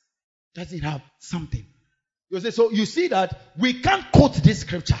 Doesn't have something. You say, so you see that we can't quote this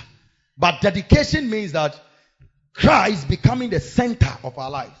scripture, but dedication means that Christ becoming the center of our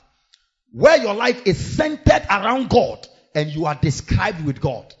life, where your life is centered around God and you are described with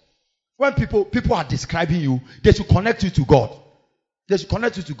God. When people are describing you, they should connect you to God. They should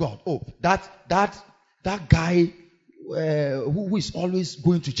connect you to God. Oh, that guy who is always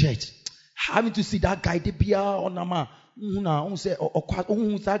going to church. Having to see that guy, they be on nama. You see,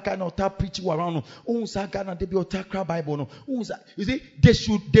 they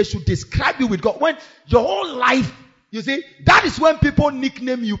should describe you with God. When your whole life, you see, that is when people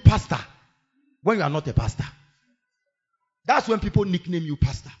nickname you pastor. When you are not a pastor, that's when people nickname you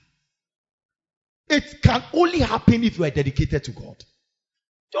pastor. It can only happen if you are dedicated to God.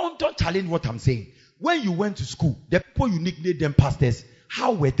 Don't challenge what I'm saying. When you went to school, the people you nicknamed them pastors,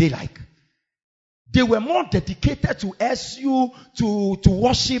 how were they like? They were more dedicated to SU, to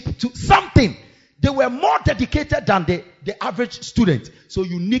worship, to something. They were more dedicated than the average student. So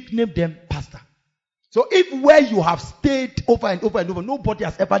you nicknamed them pastor. So if where you have stayed over and over and over, nobody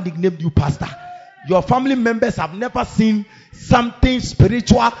has ever nicknamed you pastor. Your family members have never seen something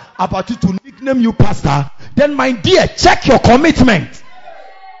spiritual about you to nickname you pastor. Then my dear, check your commitment.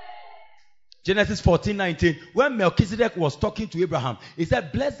 Genesis 14:19. When Melchizedek was talking to Abraham, he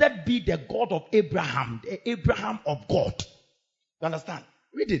said, blessed be the God of Abraham, the Abraham of God. You understand?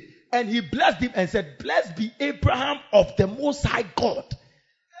 Read it. And he blessed him and said, blessed be Abraham of the Most High God.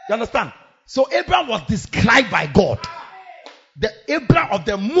 You understand? So Abraham was described by God. The Abraham of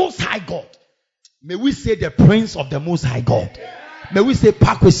the Most High God. May we say the Prince of the Most High God. May we say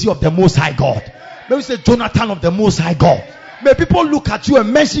Pakwesi of the Most High God. May we say Jonathan of the Most High God. May people look at you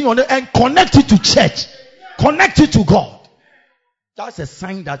and mention your name and connect you to church. Connect you to God. That's a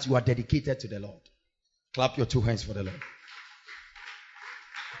sign that you are dedicated to the Lord. Clap your two hands for the Lord.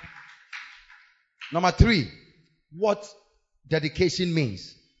 Number 3, what dedication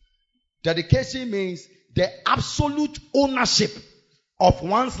means. Dedication means the absolute ownership of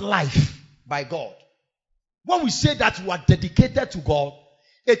one's life by God. When we say that you are dedicated to God,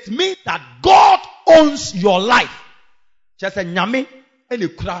 it means that God owns your life. Just a nyame and a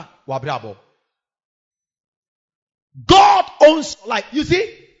kura wabrabo. God owns your life. You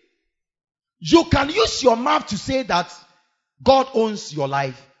see, you can use your mouth to say that God owns your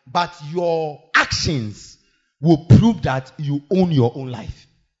life, but your actions will prove that you own your own life.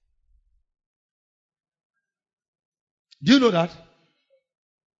 Do you know that?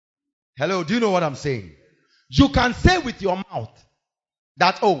 Hello, do you know what I'm saying? You can say with your mouth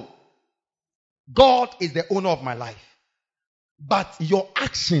that, oh, God is the owner of my life. But your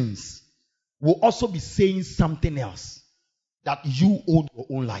actions will also be saying something else, that you own your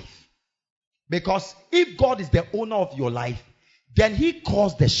own life. Because if God is the owner of your life, then he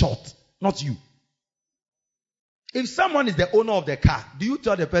calls the shot, not you. If someone is the owner of the car, do you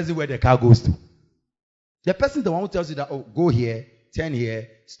tell the person where the car goes to? The person is the one who tells you that, oh, go here, turn here,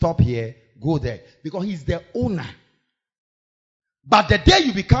 stop here, go there. Because he's the owner. But the day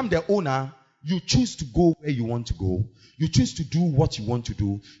you become the owner, you choose to go where you want to go. You choose to do what you want to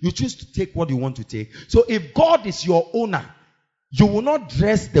do. You choose to take what you want to take. So if God is your owner, you will not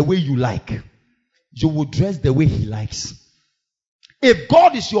dress the way you like. You will dress the way he likes. If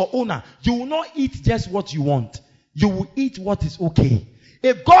God is your owner, you will not eat just what you want. You will eat what is okay.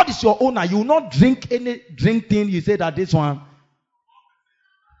 If God is your owner, you will not drink any drink thing. You say that this one.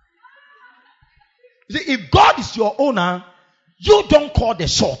 You see, if God is your owner, you don't call the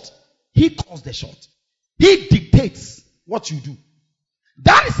shot. He calls the shot. He dictates what you do.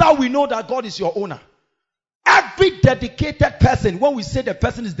 That is how we know that God is your owner. Every dedicated person, when we say the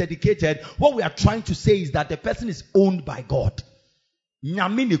person is dedicated, what we are trying to say is that the person is owned by God.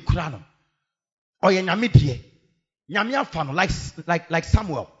 Like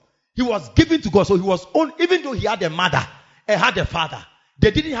Samuel. He was given to God, so he was owned, even though he had a mother and had a father.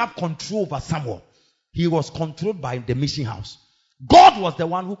 They didn't have control over Samuel. He was controlled by the mission house. God was the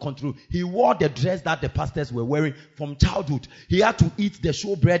one who controlled. He wore the dress that the pastors were wearing from childhood. He had to eat the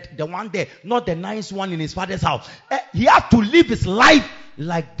showbread, the one there, not the nice one in his father's house. He had to live his life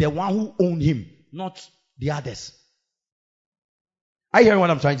like the one who owned him, not the others. I hear what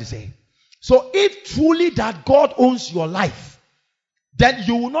I'm trying to say. So if truly that God owns your life, then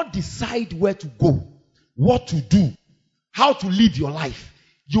you will not decide where to go, what to do, how to live your life.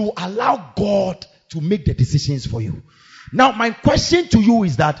 You allow God to make the decisions for you. Now, my question to you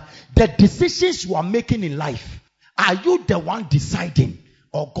is that the decisions you are making in life, are you the one deciding,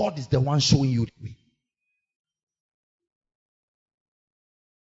 or God is the one showing you the way?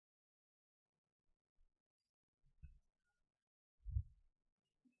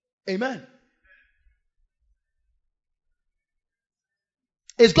 Amen.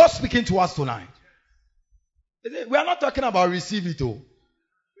 Is God speaking to us tonight? We are not talking about receive it all.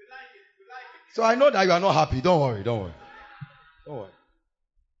 So I know that you are not happy. Don't worry. Don't worry. Don't worry.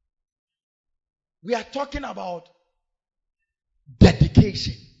 We are talking about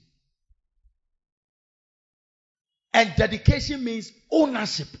dedication. And dedication means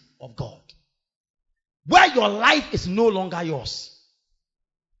ownership of God. Where your life is no longer yours.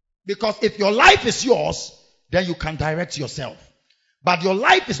 Because if your life is yours, then you can direct yourself. But your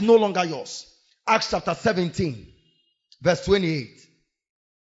life is no longer yours. Acts chapter 17, verse 28.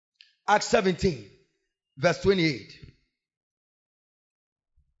 Acts 17, verse 28.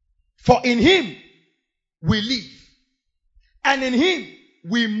 For in him we live, and in him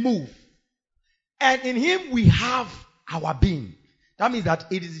we move, and in him we have our being. That means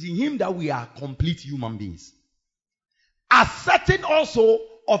that it is in him that we are complete human beings. As certain also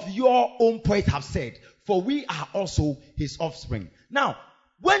of your own poets have said, for we are also his offspring. Now,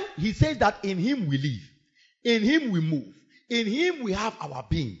 when he says that in him we live, in him we move, in him we have our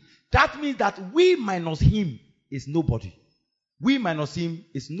being, that means that we minus him is nobody. We minus him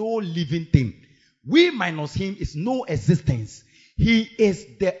is no living thing. We minus him is no existence. He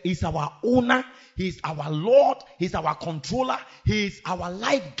is our owner. He is our Lord. He is our controller. He is our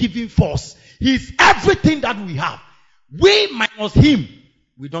life-giving force. He is everything that we have. We minus him,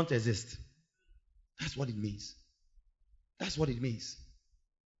 we don't exist. That's what it means. That's what it means.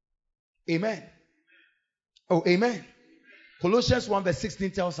 Amen. Oh, amen. Colossians 1 verse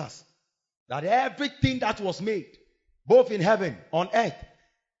 16 tells us that everything that was made, both in heaven, on earth,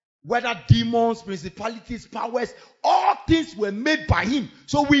 whether demons, principalities, powers, all things were made by him.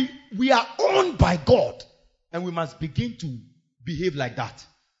 So we are owned by God, and we must begin to behave like that.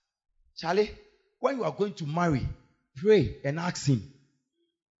 Charlie, when you are going to marry, pray and ask him.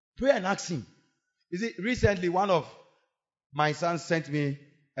 Pray and ask him. You see, recently one of my sons sent me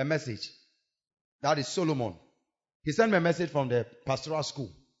a message. That is Solomon. He sent me a message from the pastoral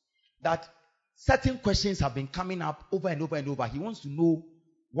school that certain questions have been coming up over and over and over. He wants to know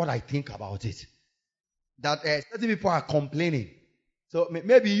what I think about it. That certain people are complaining. So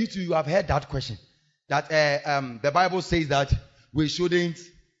maybe you too, you have heard that question. That the Bible says that we shouldn't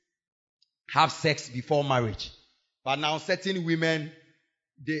have sex before marriage. But now certain women,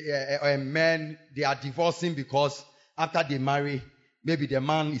 men, they are divorcing because after they marry, maybe the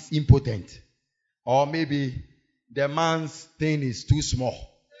man is impotent. Or maybe the man's thing is too small.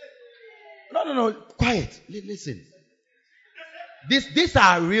 No. Quiet. Listen. These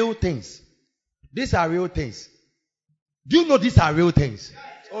are real things. These are real things. Do you know these are real things?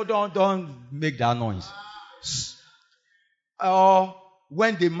 Oh, don't make that noise. Or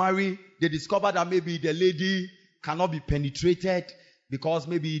when they marry, they discover that maybe the lady cannot be penetrated because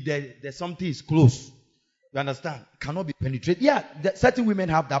maybe there's something is close. You understand? Cannot be penetrated. Yeah, certain women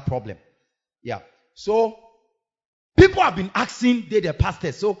have that problem. Yeah. So, people have been asking the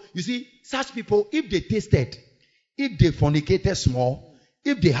pastors. So, you see, such people, if they tasted, if they fornicated small,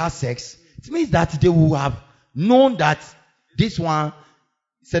 if they had sex, it means that they will have known that this one,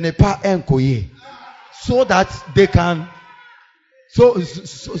 ce n'est pas un collier. So that they can, so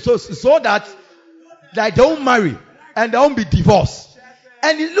that they don't marry and they won't be divorced.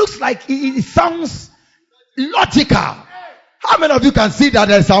 And it looks like it sounds logical. How many of you can see that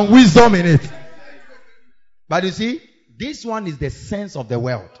there's some wisdom in it? But you see, this one is the sense of the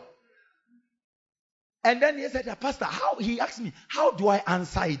world. And then he said, Pastor, he asked me, how do I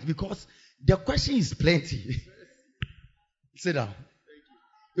answer it? Because the question is plenty. Sit down.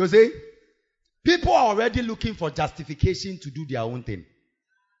 You see, people are already looking for justification to do their own thing.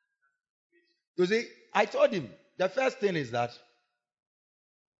 You see, I told him, the first thing is that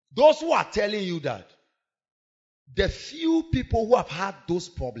those who are telling you that, the few people who have had those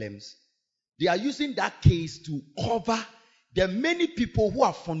problems, they are using that case to cover the many people who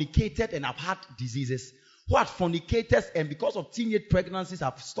have fornicated and have had diseases, who have fornicated and because of teenage pregnancies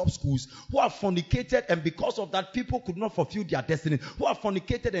have stopped schools, who have fornicated and because of that people could not fulfill their destiny, who have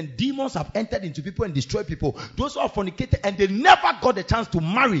fornicated and demons have entered into people and destroyed people. Those who have fornicated and they never got the chance to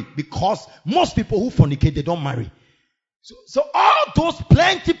marry because most people who fornicate, they don't marry. So all those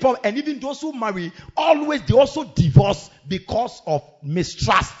plenty problems, and even those who marry, they also divorce because of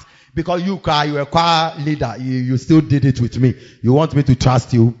mistrust. Because you're a choir leader, you still did it with me. You want me to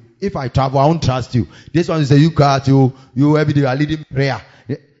trust you? If I travel, I won't trust you. This one is you every day are leading prayer.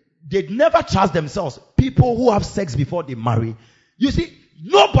 They never trust themselves. People who have sex before they marry. You see,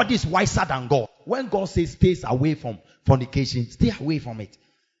 nobody is wiser than God. When God says stay away from fornication, stay away from it.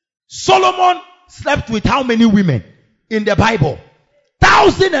 Solomon slept with how many women in the Bible?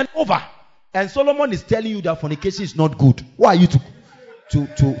 1,000 and over. And Solomon is telling you that fornication is not good. Who are you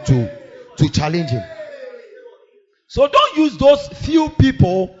to challenge him? So don't use those few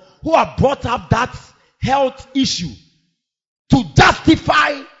people who have brought up that health issue to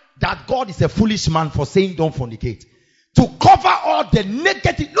justify that God is a foolish man for saying don't fornicate. To cover all the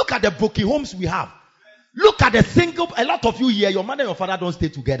negative. Look at the broken homes we have. Look at the single. A lot of you here, your mother and your father don't stay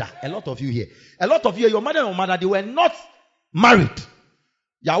together. A lot of you here, your mother and your mother, they were not married.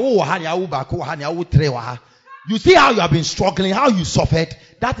 You see how you have been struggling, how you suffered.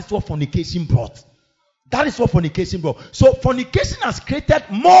 That is what fornication brought. So fornication has created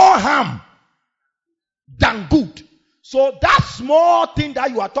more harm than good. So that small thing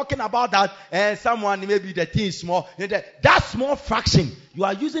that you are talking about, that someone, maybe the thing is small, that small fraction, you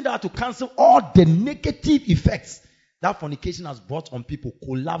are using that to cancel all the negative effects that fornication has brought on people.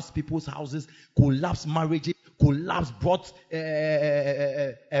 Collapse people's houses, collapse marriages, brought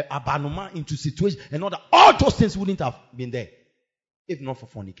abandonment into situations, and all those things wouldn't have been there if not for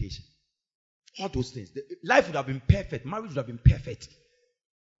fornication. All those things. Life would have been perfect. Marriage would have been perfect.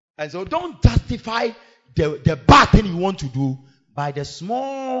 And so don't justify the bad thing you want to do by the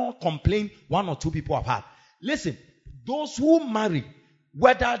small complaint one or two people have had. Listen, those who marry,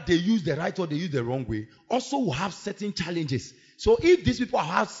 whether they use the right or they use the wrong way, also will have certain challenges. So if these people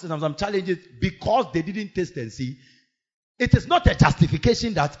have some challenges because they didn't taste and see, it is not a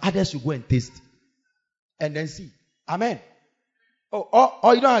justification that others should go and taste and then see. Amen.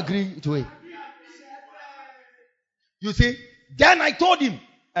 Oh, you don't agree to it? You see, then I told him,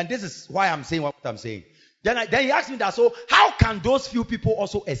 and this is why I'm saying what I'm saying. Then he asked me that, so how can those few people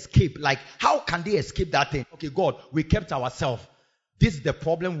also escape? Like, how can they escape that thing? Okay, God, we kept ourselves. This is the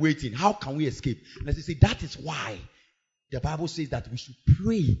problem waiting. How can we escape? Let's see, that is why the Bible says that we should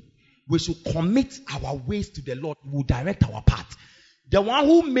pray. We should commit our ways to the Lord who will direct our path. The one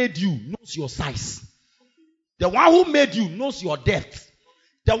who made you knows your size. The one who made you knows your depth.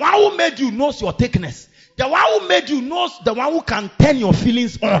 The one who made you knows your thickness. The one who made you knows the one who can turn your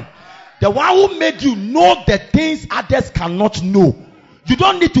feelings on. The one who made you know the things others cannot know. You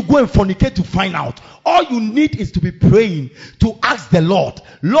don't need to go and fornicate to find out. All you need is to be praying, to ask the Lord,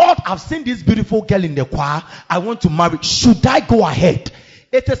 Lord, I've seen this beautiful girl in the choir. I want to marry. Should I go ahead?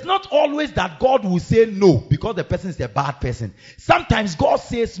 It is not always that God will say no because the person is a bad person. Sometimes God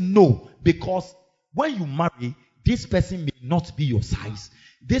says no because when you marry, this person may not be your size.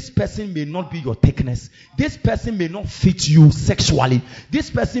 This person may not be your thickness. This person may not fit you sexually. This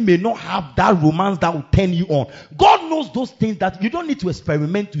person may not have that romance that will turn you on. God knows those things that you don't need to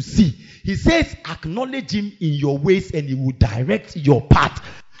experiment to see. He says, acknowledge him in your ways and he will direct your path.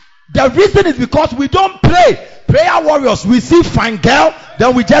 The reason is because we don't pray. Prayer warriors, we see fine girl,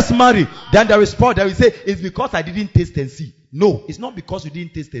 then we just marry. Then there is problem. Then we say, it's because I didn't taste and see. No, it's not because you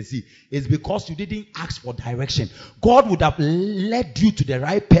didn't taste and see. It's because you didn't ask for direction. God would have led you to the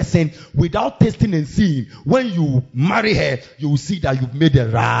right person without tasting and seeing. When you marry her, you will see that you've made the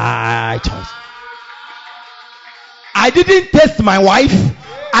right choice. I didn't taste my wife.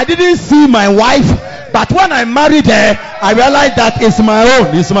 I didn't see my wife. But when I married her, I realized that it's my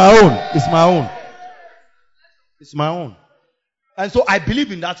own. It's my own. It's my own. It's my own. And so I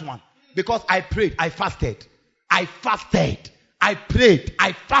believe in that one. Because I prayed. I fasted. I prayed,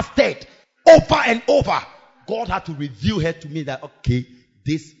 I fasted over and over. God had to reveal her to me that, okay,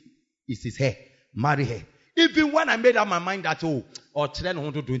 this is his hair. Marry her. Even when I made up my mind that, God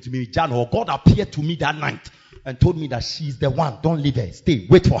appeared to me that night and told me that she's the one. Don't leave her. Stay.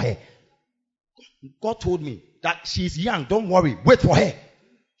 Wait for her. God told me that she's young. Don't worry. Wait for her.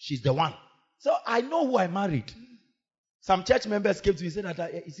 She's the one. So I know who I married. Some church members came to me and said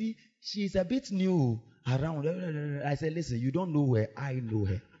that, you see, she's a bit new around. I said, listen, you don't know her. I know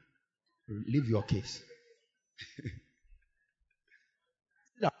her. Leave your case.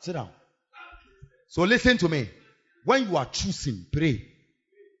 Sit down. So listen to me. When you are choosing, pray.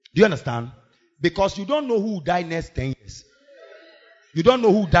 Do you understand? Because you don't know who will die next 10 years. You don't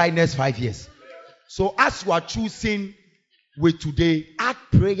know who will die next 5 years. So as you are choosing with today, add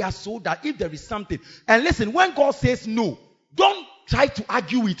prayer so that if there is something. And listen, when God says no, don't try to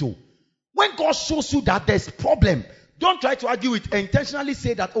argue with it. When God shows you that there's problem, Don't try to argue it. Intentionally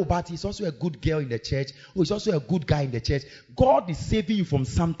say that, oh, but he's also a good girl in the church. Oh, he's also a good guy in the church. God is saving you from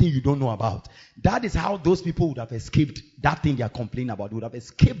something you don't know about. That is how those people would have escaped that thing they are complaining about. They would have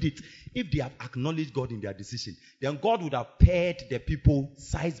escaped it if they have acknowledged God in their decision. Then God would have paired the people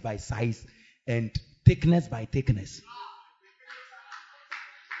size by size and thickness by thickness.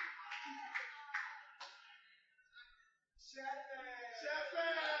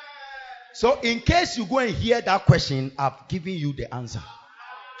 So in case you go and hear that question, I've given you the answer.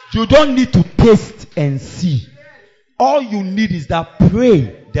 You don't need to taste and see. All you need is that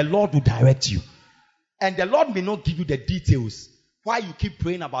pray. The Lord will direct you. And the Lord may not give you the details. Why you keep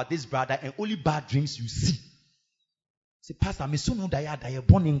praying about this brother and only bad dreams you see. Say, Pastor, it's a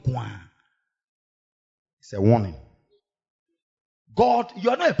warning. God,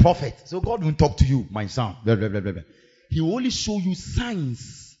 you are not a prophet. So God won't talk to you, my son. Blah, blah, blah, blah, blah. He will only show you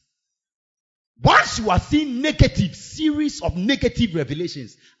signs. Once you are seeing series of negative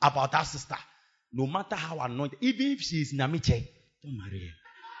revelations about that sister, no matter how anointed, even if she is Namiche, don't marry her.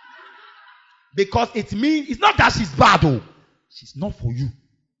 Because it means, it's not that she's bad, though. She's not for you.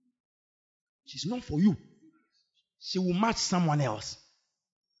 She's not for you. She will match someone else.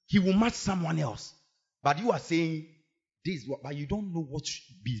 He will match someone else. But you are saying this, but you don't know what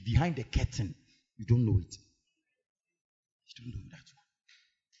should be behind the curtain. You don't know it. You don't know that.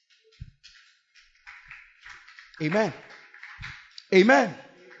 Amen. Amen.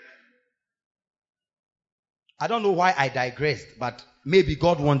 I don't know why I digressed, but maybe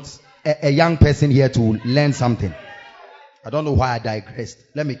God wants a young person here to learn something. I don't know why I digressed.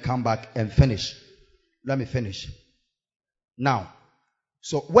 Let me come back and finish. Let me finish. Now,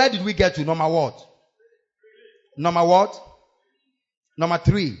 so where did we get to? Number what? Number what? Number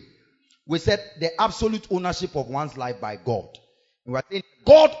 3. We said the absolute ownership of one's life by God. And we're saying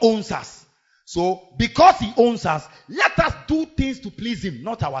God owns us. So, because he owns us, let us do things to please him,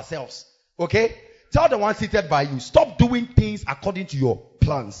 not ourselves. Okay? Tell the one seated by you, stop doing things according to your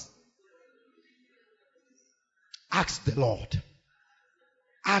plans. Ask the Lord.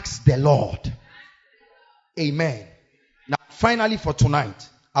 Ask the Lord. Amen. Now, finally for tonight,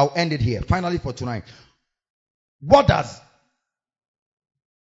 I'll end it here. Finally for tonight. What does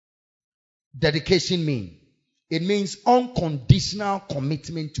dedication mean? It means unconditional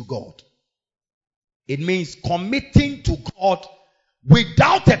commitment to God. It means committing to God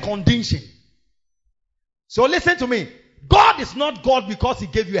without a condition. So listen to me. God is not God because he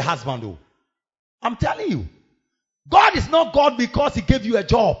gave you a husband. Oh. I'm telling you. God is not God because he gave you a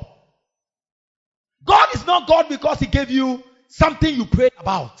job. God is not God because he gave you something you prayed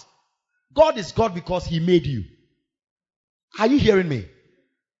about. God is God because he made you. Are you hearing me?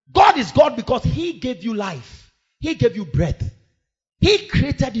 God is God because he gave you life. He gave you breath. He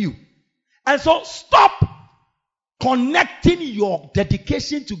created you. And so stop connecting your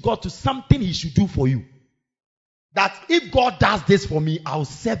dedication to God to something he should do for you. That if God does this for me, I'll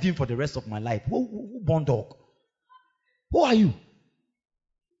serve him for the rest of my life. Who born dog? Who are you?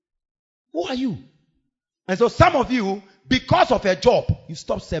 Who are you? And so some of you, because of a job, you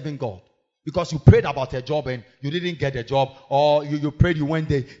stop serving God. Because you prayed about a job and you didn't get a job. Or you prayed, you went,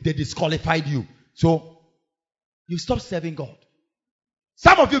 they disqualified you. So you stop serving God.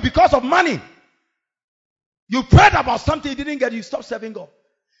 Some of you, because of money, you prayed about something you didn't get, you stop serving God.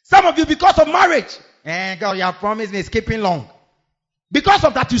 Some of you, because of marriage, and God, you have promised me it's keeping long. Because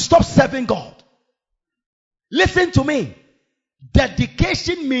of that, you stop serving God. Listen to me.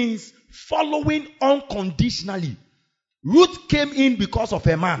 Dedication means following unconditionally. Ruth came in because of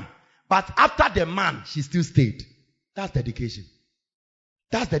a man, but after the man, she still stayed. That's dedication.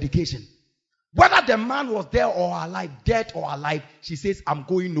 That's dedication. Whether the man was there or alive, dead or alive, she says, I'm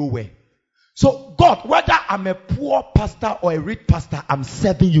going nowhere. So God, whether I'm a poor pastor or a rich pastor, I'm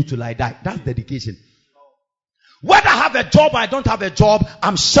serving you till I die. That's dedication. Whether I have a job or I don't have a job,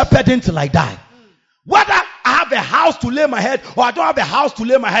 I'm shepherding till I die. Whether I have a house to lay my head or I don't have a house to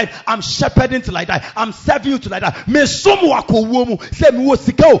lay my head, I'm shepherding till I die. I'm serving you till I die.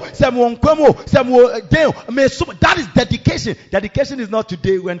 That is dedication. Dedication is not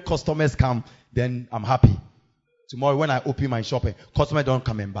today when customers come, then I'm happy. Tomorrow when I open my shop and customers don't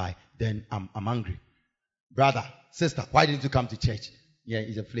come and buy, then I'm angry. Brother, sister, why didn't you come to church? Yeah,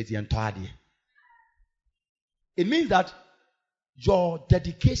 it's a flat and tired. It means that your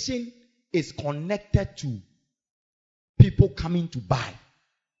dedication is connected to people coming to buy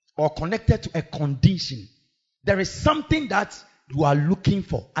or connected to a condition. There is something that you are looking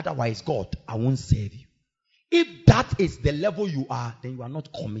for. Otherwise, God, I won't save you. If that is the level you are, then you are not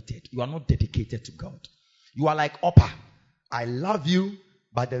committed. You are not dedicated to God. You are like Oprah. I love you,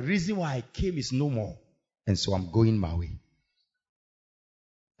 but the reason why I came is no more. And so I'm going my way.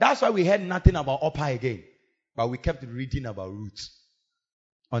 That's why we heard nothing about Opa again. But we kept reading about Ruth.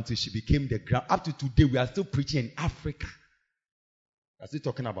 Until she became the grand. Up to today, we are still preaching in Africa. We are still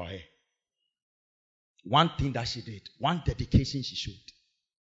talking about her. One thing that she did. One dedication she showed.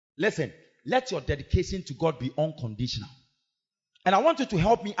 Listen, let your dedication to God be unconditional. And I want you to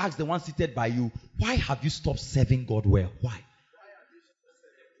help me ask the one seated by you, why have you stopped serving God well? Why?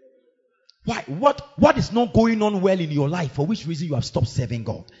 Why? What is not going on well in your life? For which reason you have stopped serving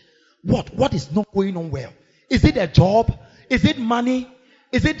God? What is not going on well? Is it a job? Is it money?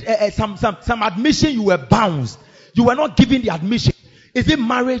 Is it some admission you were bounced? You were not given the admission. Is it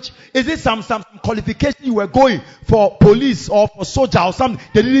marriage? Is it some qualification you were going for police or for soldier or something?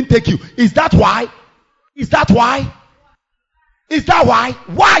 They didn't take you. Is that why? Is that why? Is that why?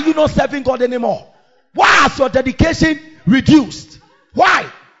 Why are you not serving God anymore? Why has your dedication reduced? Why?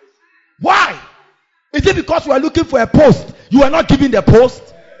 Why? Is it because you are looking for a post? You are not given the post?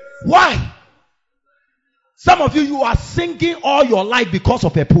 Why? Some of you are singing all your life because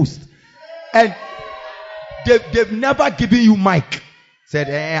of a post. And they've never given you mic.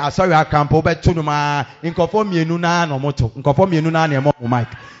 Said, sorry, I can't put back to my inconform you no moto. Inconform you no mic.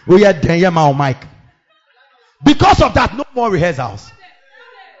 We are then mic. Because of that, no more rehearsals.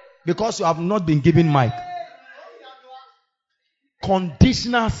 Because you have not been given mic.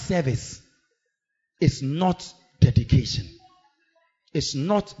 Conditional service is not dedication. It's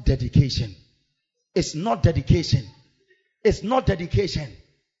not dedication. It's not dedication. It's not dedication.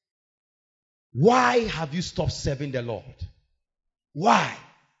 Why have you stopped serving the Lord? Why?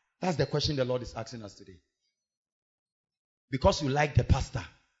 That's the question the Lord is asking us today. Because you like the pastor.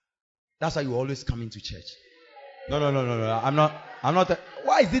 That's why you always come into church. No. I'm not.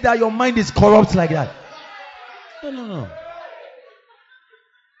 Why is it that your mind is corrupt like that? No.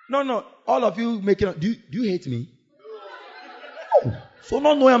 All of you making up. Do you hate me? No. So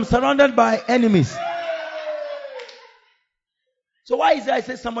no, I'm surrounded by enemies. So why is it I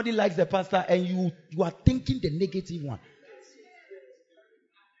say somebody likes the pastor and you are thinking the negative one?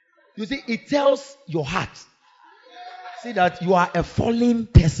 You see, it tells your heart. See that you are a fallen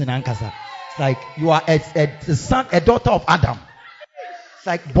person, Ankasa. It's like you are a daughter of Adam. It's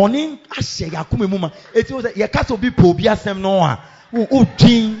like bonin ashe yakume muma. It was ya kaso bi pobia sem no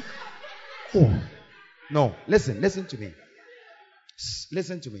no, listen to me.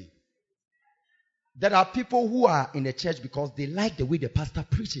 Listen to me. There are people who are in the church because they like the way the pastor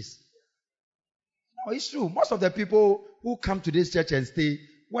preaches. No, it's true. Most of the people who come to this church and stay,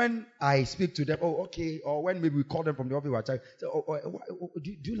 when I speak to them, okay, or when maybe we call them from the office, say,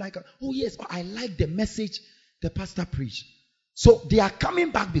 do you like it? Oh, yes, I like the message the pastor preached. So they are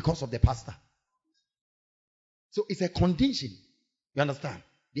coming back because of the pastor. So it's a condition. You understand?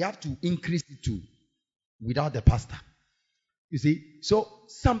 They have to increase it too without the pastor. You see? So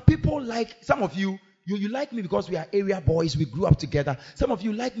some people like, some of you like me because we are area boys, we grew up together. Some of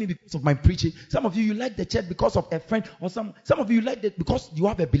you like me because of my preaching. Some of you like the church because of a friend. Or some of you like it because you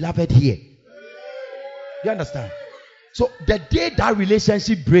have a beloved here. You understand? So the day that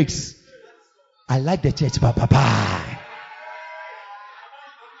relationship breaks, I like the church. Bye.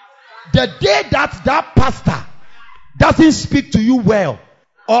 The day that pastor doesn't speak to you well,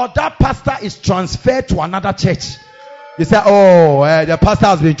 or that pastor is transferred to another church, you say, the pastor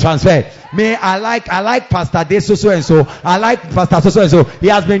has been transferred. Me, I like Pastor this so and so. I like Pastor so and so. He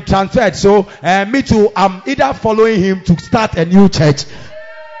has been transferred. So me too. I'm either following him to start a new church.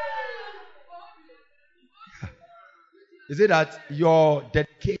 Is it that your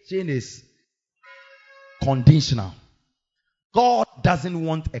dedication is conditional? God doesn't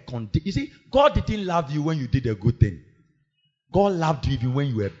want a condition. You see, God didn't love you when you did a good thing. God loved you even when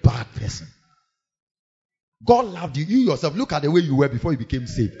you were a bad person. God loved you. You yourself, look at the way you were before you became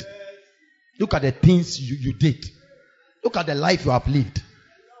saved. Look at the things you did. Look at the life you have lived.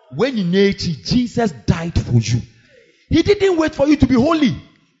 When you need Jesus died for you. He didn't wait for you to be holy.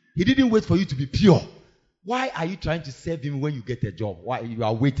 He didn't wait for you to be pure. Why are you trying to serve him when you get a job? Why you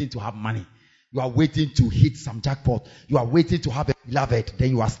are waiting to have money? You are waiting to hit some jackpot. You are waiting to have a beloved. Then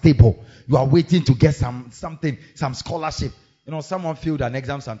you are stable. You are waiting to get some scholarship. You know, someone failed an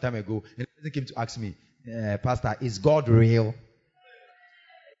exam some time ago and he came to ask me, Pastor, is God real?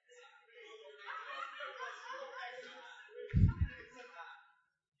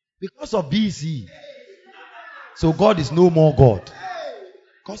 Because of BC. So God is no more God.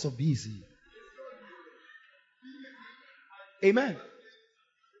 Because of BC. Amen.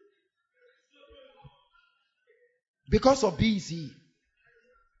 Because of BC.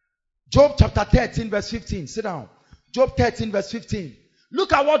 Job chapter 13 verse 15. Sit down. Job 13 verse 15.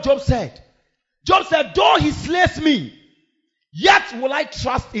 Look at what Job said. Job said, though he slays me, yet will I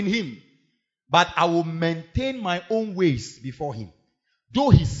trust in him. But I will maintain my own ways before him. Though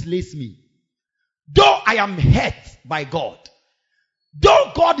he slays me, though I am hurt by God,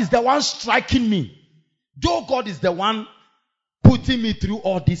 though God is the one striking me, though God is the one putting me through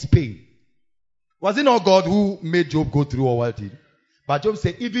all this pain. Was it not God who made Job go through all that? But Job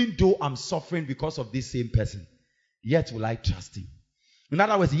said, even though I'm suffering because of this same person, yet will I trust him. In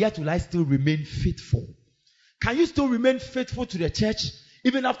other words, yet will I still remain faithful. Can you still remain faithful to the church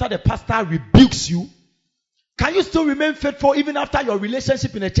even after the pastor rebukes you? Can you still remain faithful even after your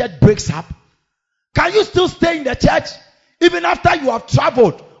relationship in the church breaks up? Can you still stay in the church even after you have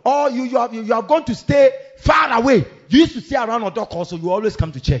traveled or you have gone to stay far away? You used to stay around Odoko, so you always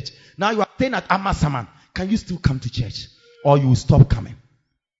come to church. Now you are staying at Amasaman. Can you still come to church? Or you will stop coming?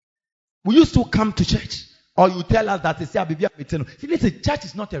 Will you still come to church? Or you tell us that see, listen, church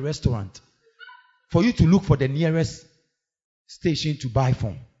is not a restaurant for you to look for the nearest station to buy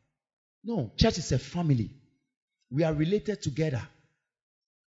from. No, church is a family. We are related together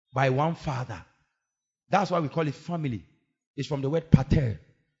by one Father. That's why we call it family. It's from the word pater,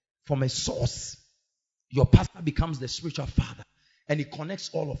 from a source. Your pastor becomes the spiritual father and he connects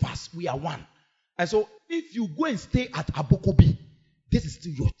all of us. We are one. And so if you go and stay at Abokobi, this is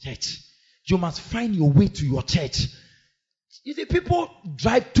still your church. You must find your way to your church. You see, people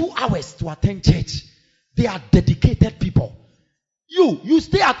drive 2 hours to attend church. They are dedicated people. You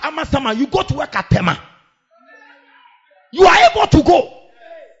stay at Amasama, you go to work at Tema. You are able to go.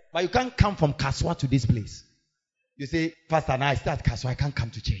 But you can't come from Kaswa to this place. You say, Pastor, now I stay at Kaswa, I can't come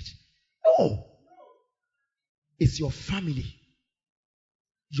to church. No. It's your family.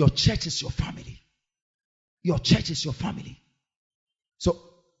 Your church is your family. Your church is your family. So,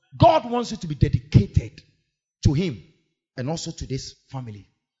 God wants you to be dedicated to him and also to this family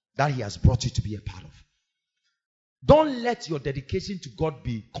that he has brought you to be a part of. Don't let your dedication to God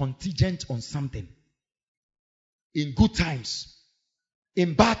be contingent on something. In good times,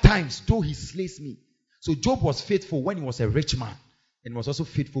 in bad times, though he slays me. So Job was faithful when he was a rich man and was also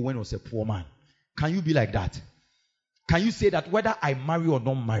faithful when he was a poor man. Can you be like that? Can you say that whether I marry or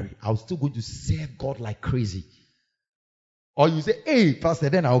not marry, I'm still going to serve God like crazy? Or you say, hey, Pastor,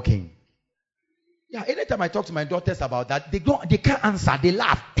 then I'm okay. Yeah, anytime I talk to my daughters about that, they can't answer. They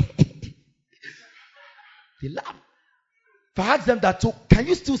laugh. They laugh. If I ask them that, so can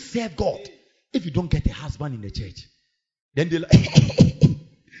you still serve God if you don't get a husband in the church? Then they're like,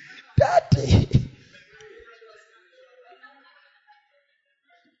 Daddy.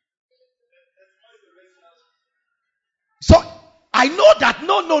 So I know that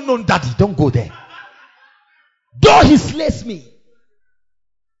no, Daddy, don't go there. Though he slays me.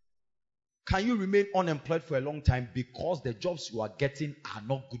 Can you remain unemployed for a long time because the jobs you are getting are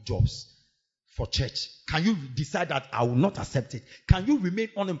not good jobs for church? Can you decide that I will not accept it? Can you remain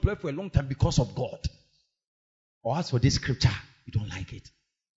unemployed for a long time because of God? Or as for this scripture, you don't like it.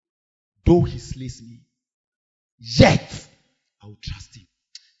 Though he slays me, yet I will trust him.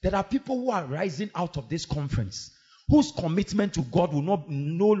 There are people who are rising out of this conference whose commitment to God will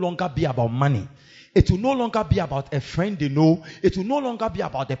no longer be about money. It will no longer be about a friend they know. It will no longer be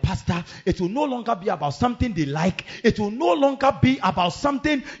about the pastor. It will no longer be about something they like. It will no longer be about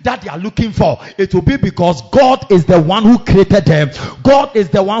something that they are looking for. It will be because God is the one who created them. God is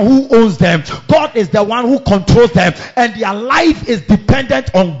the one who owns them. God is the one who controls them. And their life is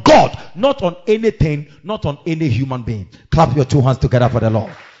dependent on God, not on anything, not on any human being. Clap your 2 hands together for the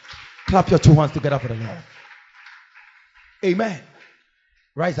Lord. Clap your 2 hands together for the Lord. Amen.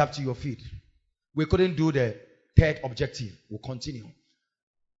 Rise up to your feet. We couldn't do the third objective. We'll continue.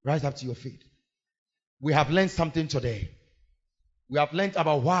 Rise up to your feet. We have learned something today. We have learned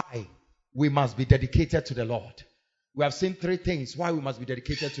about why we must be dedicated to the Lord. We have seen 3 things why we must be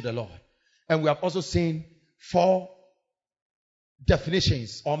dedicated to the Lord. And we have also seen 4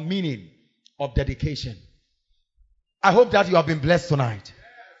 definitions or meaning of dedication. I hope that you have been blessed tonight.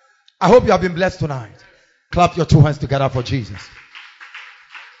 I hope you have been blessed tonight. Clap your 2 hands together for Jesus.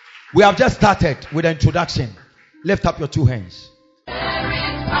 We have just started with an introduction. Lift up your 2 hands.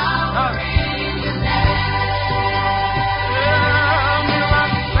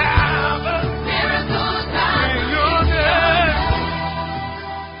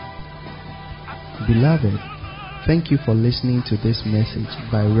 Beloved, thank you for listening to this message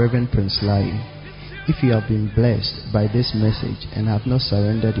by Reverend Prince Lai. If you have been blessed by this message and have not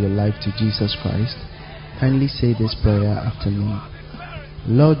surrendered your life to Jesus Christ, kindly say this prayer after me.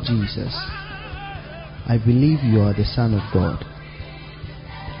 Lord Jesus, I believe you are the Son of God.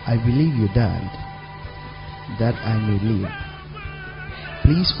 I believe you died that I may live.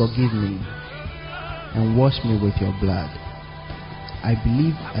 Please forgive me and wash me with your blood. I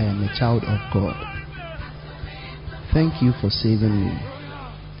believe I am a child of God. Thank you for saving me.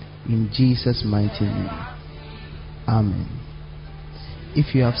 In Jesus' mighty name. Amen.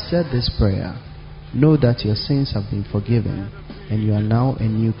 If you have said this prayer, know that your sins have been forgiven and you are now a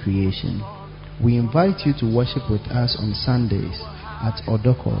new creation. We invite you to worship with us on Sundays at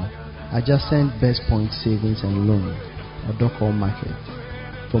Odoko, adjacent Best Point Savings and Loan, Odoko Market.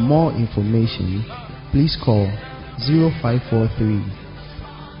 For more information, please call 0543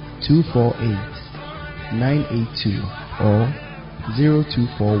 248 982 or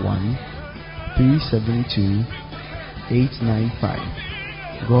 0241 372 895.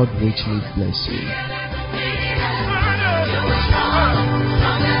 God richly bless you.